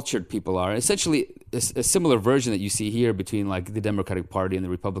cultured people are. Essentially, a similar version that you see here between like the Democratic Party and the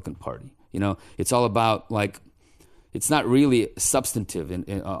Republican Party. It's all about like, it's not really substantive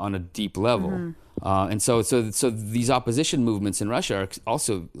on a deep level. Mm-hmm. And so these opposition movements in Russia are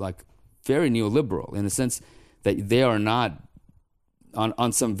also like very neoliberal in the sense that they are not,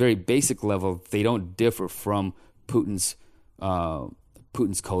 on some very basic level, they don't differ from Putin's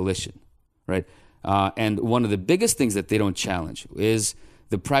coalition, right? And one of the biggest things that they don't challenge is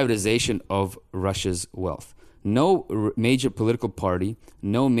the privatization of Russia's wealth. No major political party,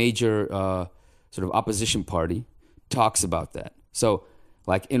 no major sort of opposition party talks about that. So,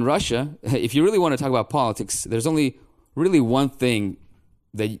 like in Russia, if you really want to talk about politics, there's only really one thing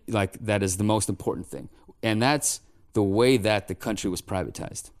that is the most important thing, and that's the way that the country was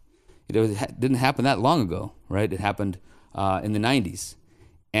privatized. It didn't happen that long ago, right? It happened in the 90s.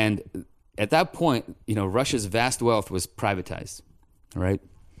 And at that point, Russia's vast wealth was privatized, right?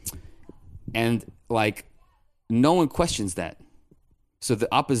 And like, no one questions that. So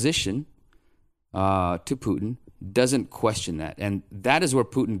the opposition to Putin doesn't question that, and that is where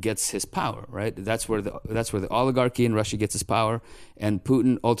Putin gets his power, right? That's where the oligarchy in Russia gets his power, and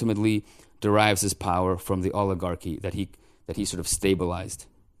Putin ultimately derives his power from the oligarchy that he sort of stabilized,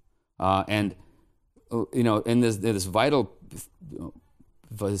 and in this vital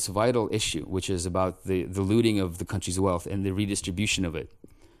issue, which is about the looting of the country's wealth and the redistribution of it,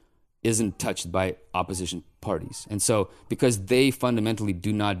 isn't touched by opposition parties. And so, because they fundamentally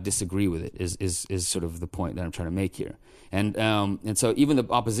do not disagree with it, is sort of the point that I'm trying to make here. And so even the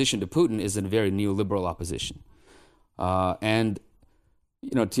opposition to Putin is a very neoliberal opposition. And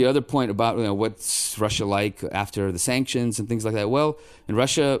to the other point about what's Russia like after the sanctions and things like that. Well, in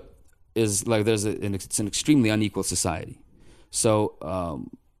Russia is like it's an extremely unequal society. So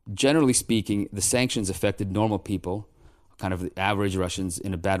generally speaking, the sanctions affected normal people, kind of the average Russians,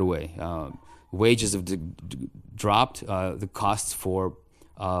 in a bad way. Wages have dropped. The costs for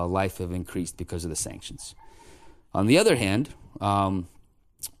life have increased because of the sanctions. On the other hand,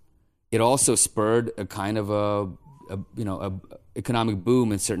 it also spurred a kind of a economic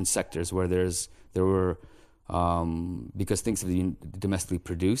boom in certain sectors where there were because things have been domestically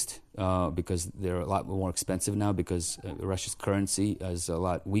produced, because they're a lot more expensive now because Russia's currency is a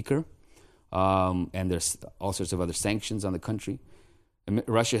lot weaker. And there's all sorts of other sanctions on the country. And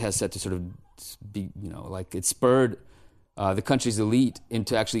Russia has said to sort of be, it spurred the country's elite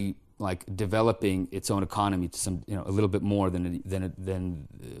into actually like developing its own economy to some, a little bit more than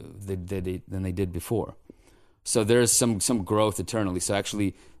they did before. So there's some growth internally. So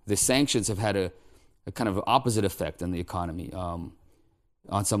actually, the sanctions have had a kind of opposite effect on the economy on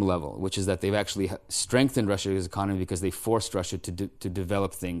some level, which is that they've actually strengthened Russia's economy because they forced Russia to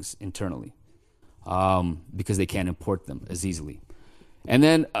develop things internally. Because they can't import them as easily, and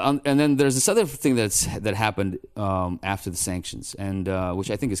then there's this other thing that happened after the sanctions, and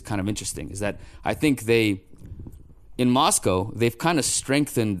which I think is kind of interesting, is that I think in Moscow they've kind of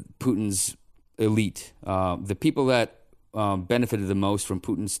strengthened Putin's elite, the people that benefited the most from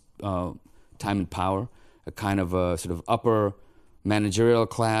Putin's time in power, a kind of a sort of upper managerial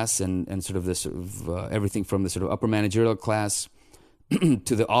class and sort of this sort of everything from the sort of upper managerial class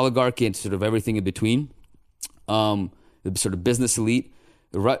to the oligarchy and sort of everything in between, the sort of business elite.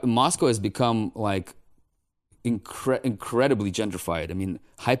 Moscow has become like incredibly gentrified. I mean,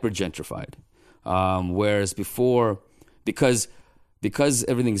 hyper gentrified. Whereas before, because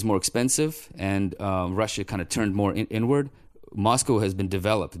everything's more expensive and Russia kind of turned more inward, Moscow has been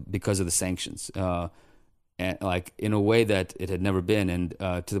developed because of the sanctions, and like in a way that it had never been, and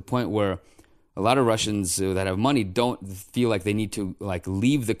to the point where a lot of Russians that have money don't feel like they need to like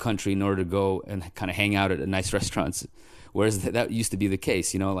leave the country in order to go and kind of hang out at nice restaurants, whereas that used to be the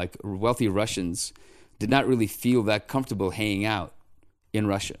case. You know, like wealthy Russians did not really feel that comfortable hanging out in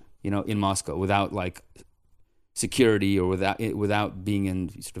Russia, you know, in Moscow without like security or without being in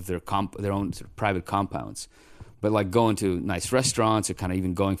sort of their own sort of private compounds, but like going to nice restaurants or kind of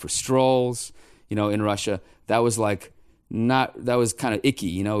even going for strolls, you know, in Russia, that was kind of icky,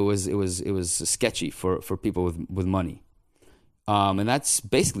 you know, it was sketchy for people with money. And that's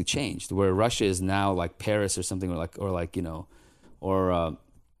basically changed, where Russia is now like Paris or something, or like you know, or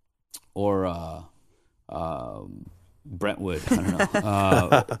Brentwood, I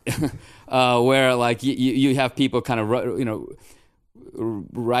don't know, where like you have people kind of, you know,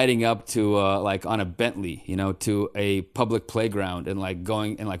 riding up to like on a Bentley, you know, to a public playground and like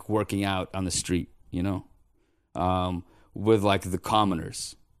going and like working out on the street, you know, with like the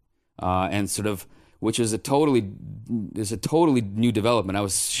commoners, and sort of, which is a totally new development. I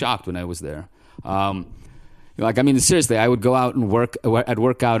was shocked when I was there. Like, I mean, seriously, I would go out and I'd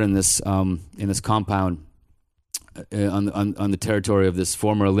work out in this compound on the territory of this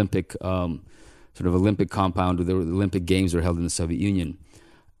former Olympic sort of Olympic compound where the Olympic Games were held in the Soviet Union,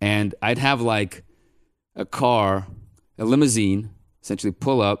 and I'd have like a limousine, essentially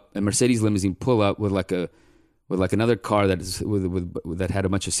pull up, a Mercedes limousine pull up with like another car that had a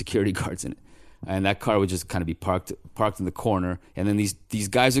bunch of security guards in it, and that car would just kind of be parked in the corner, and then these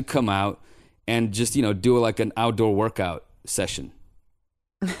guys would come out and just, you know, do like an outdoor workout session,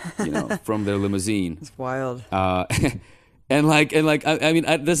 you know, from their limousine. It's wild. And I mean,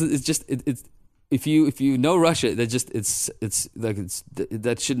 it's if you know Russia, that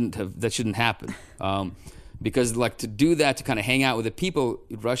shouldn't happen. Because like to do that, to kind of hang out with the people,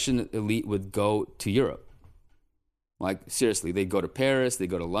 Russian elite would go to Europe. Like seriously, they go to Paris, they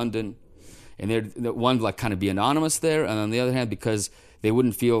go to London, and they're one like kind of be anonymous there, and on the other hand, because they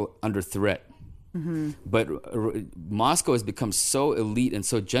wouldn't feel under threat. Mm-hmm. But Moscow has become so elite and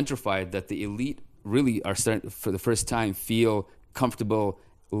so gentrified that the elite really are starting, for the first time, feel comfortable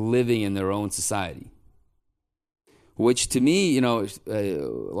living in their own society. Which to me, you know,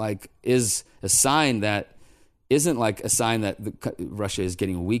 like is a sign that isn't like a sign that Russia is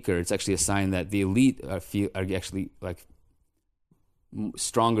getting weaker. It's actually a sign that the elite are actually like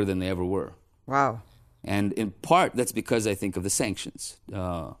stronger than they ever were. Wow. And in part, that's because I think of the sanctions.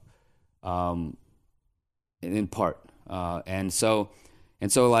 In part, and so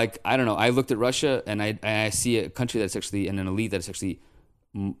like, I don't know, I looked at Russia and I see a country that's actually, and an elite that's actually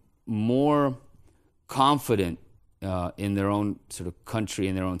more confident in their own sort of country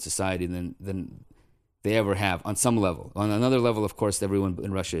and their own society than they ever have on some level. On another level, of course, everyone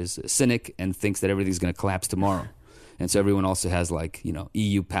in Russia is a cynic and thinks that everything's going to collapse tomorrow. And so everyone also has like, you know,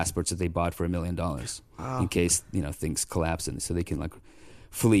 EU passports that they bought for $1 million in case, you know, things collapse, and so they can like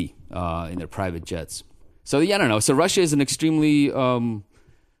flee in their private jets. So yeah, I don't know. So Russia is an extremely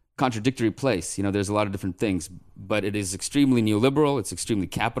contradictory place. You know, there's a lot of different things, but it is extremely neoliberal. It's extremely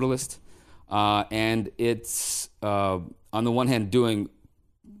capitalist, and it's on the one hand doing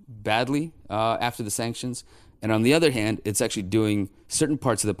badly after the sanctions, and on the other hand, it's actually doing, certain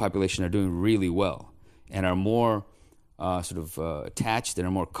parts of the population are doing really well and are more sort of attached and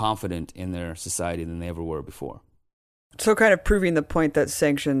are more confident in their society than they ever were before. So kind of proving the point that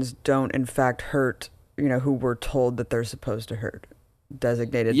sanctions don't in fact hurt, you know, who we're told that they're supposed to hurt.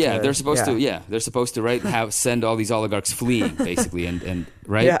 Designated. Yeah, they're supposed to. Yeah, they're supposed to, right? Send all these oligarchs fleeing, basically, and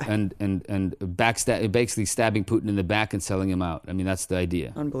right, yeah. and basically stabbing Putin in the back and selling him out. I mean, that's the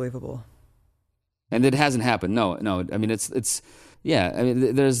idea. Unbelievable. And it hasn't happened. No. I mean, it's. Yeah, I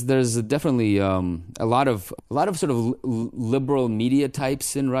mean, there's definitely a lot of sort of liberal media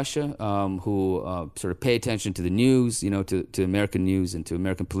types in Russia who sort of pay attention to the news, you know, to American news and to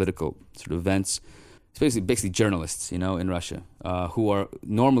American political sort of events. It's basically journalists, you know, in Russia, who are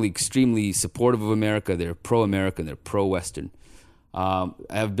normally extremely supportive of America. They're pro-American, they're pro-Western.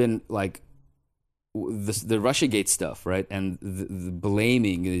 Have been like the Russiagate stuff, right? And the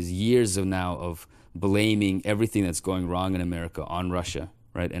blaming, there's years of blaming everything that's going wrong in America on Russia,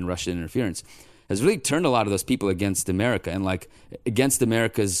 right? And Russian interference has really turned a lot of those people against America and like against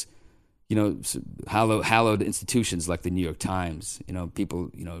America's, hallowed institutions like the New York Times.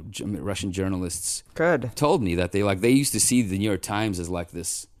 People, Russian journalists told me that they used to see the New York Times as like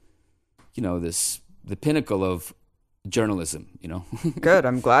this, the pinnacle of journalism. Good.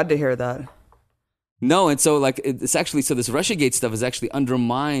 I'm glad to hear that. No, and so like it's actually so this Russiagate stuff has actually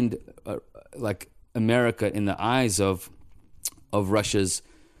undermined like America in the eyes of Russia's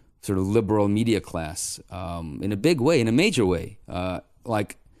sort of liberal media class in a big way, in a major way.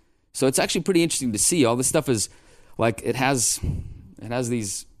 So it's actually pretty interesting to see. All this stuff is like it has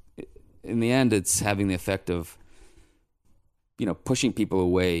these. In the end, it's having the effect of pushing people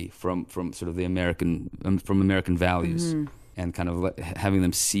away from sort of the American values and kind of having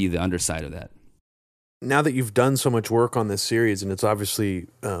them see the underside of that. Now that you've done so much work on this series, and it's obviously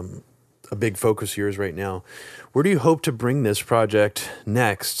a big focus of yours right now, where do you hope to bring this project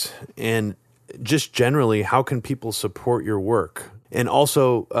next? And just generally, how can people support your work? And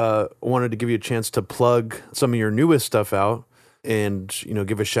also wanted to give you a chance to plug some of your newest stuff out and,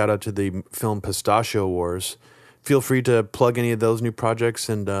 give a shout out to the film Pistachio Wars. Feel free to plug any of those new projects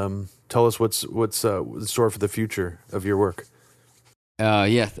and tell us what's in store for the future of your work.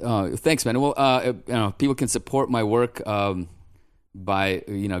 Thanks, man. Well, people can support my work by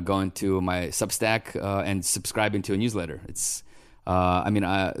going to my Substack and subscribing to a newsletter. It's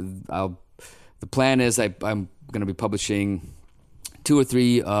the plan is I'm going to be publishing 2 or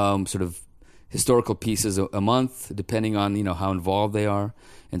 3 sort of historical pieces a month, depending on how involved they are.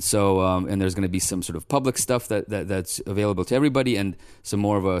 And so and there's going to be some sort of public stuff that's available to everybody, and some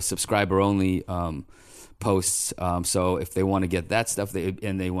more of a subscriber only posts. So if they want to get that stuff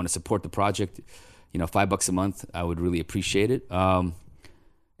and they want to support the project, $5 a month, I would really appreciate it. And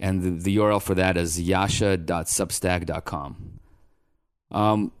the URL for that is yasha.substack.com.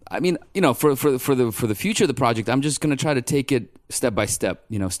 For the future of the project, I'm just going to try to take it step by step.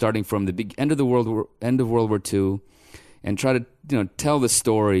 Starting from the end of World War II, and try to tell the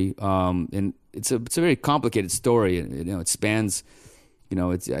story. And it's a very complicated story. It spans.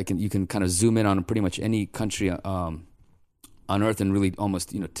 You can kind of zoom in on pretty much any country on Earth, and really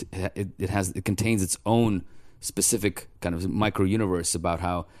almost it contains its own specific kind of micro universe about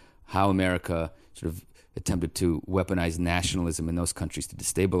how America sort of attempted to weaponize nationalism in those countries to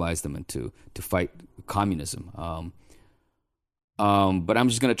destabilize them and to fight communism. But I'm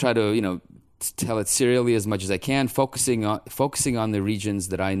just going to try to tell it serially as much as I can, focusing on the regions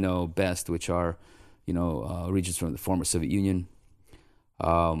that I know best, which are regions from the former Soviet Union.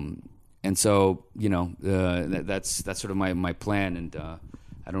 And so that's sort of my plan, and I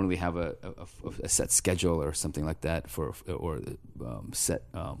don't really have a set schedule or something like that or set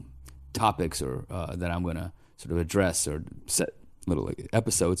topics or that I'm going to sort of address or set little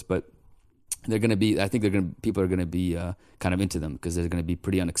episodes, but they're going to be. I think people are going to be kind of into them because they're going to be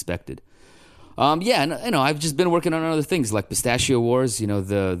pretty unexpected. And I've just been working on other things like Pistachio Wars.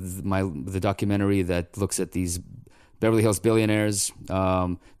 The documentary that looks at these Beverly Hills billionaires,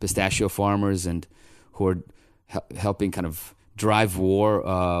 pistachio farmers, and who are helping kind of drive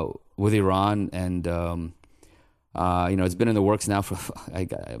war with Iran. And it's been in the works now for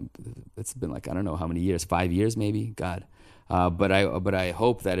it's been like I don't know how many years, 5 years maybe. God, but I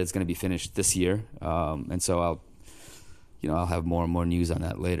hope that it's going to be finished this year. And so I'll have more and more news on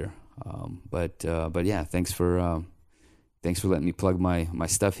that later. But yeah, thanks for letting me plug my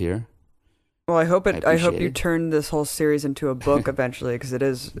stuff here. Well, I hope you turn this whole series into a book eventually, because it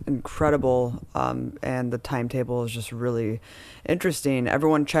is incredible, and the timetable is just really interesting.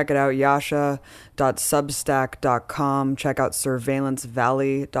 Everyone check it out, yasha.substack.com. Check out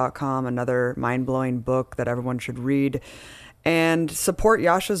surveillancevalley.com, another mind-blowing book that everyone should read, and support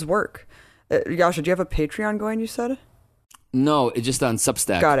Yasha's work. Yasha, do you have a Patreon going, you said? No, it's just on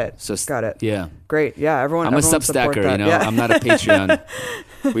Substack. Got it. So got it. Yeah. Great. Yeah, everyone. I'm a Substacker, Yeah. I'm not a Patreon.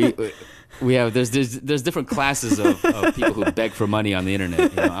 We have there's different classes of people who beg for money on the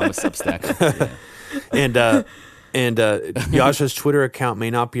internet. I'm a Substacker. Yeah. And Yasha's Twitter account may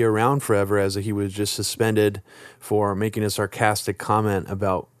not be around forever, as he was just suspended for making a sarcastic comment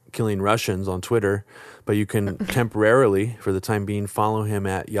about killing Russians on Twitter. But you can temporarily, for the time being, follow him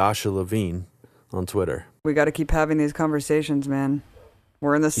at Yasha Levine on Twitter. We got to keep having these conversations, man.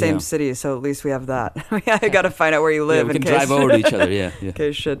 We're in the same city, so at least we have that. I got to find out where you live. We can drive over to each other, yeah. In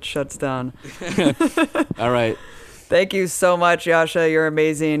case shit shuts down. All right. Thank you so much, Yasha. You're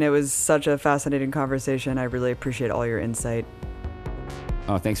amazing. It was such a fascinating conversation. I really appreciate all your insight.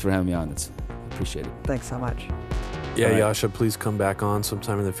 Oh, thanks for having me on. I appreciate it. Thanks so much. Yeah, right. Yasha, please come back on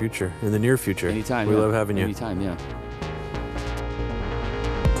sometime in the future, in the near future. Anytime. We love having you. Anytime, yeah.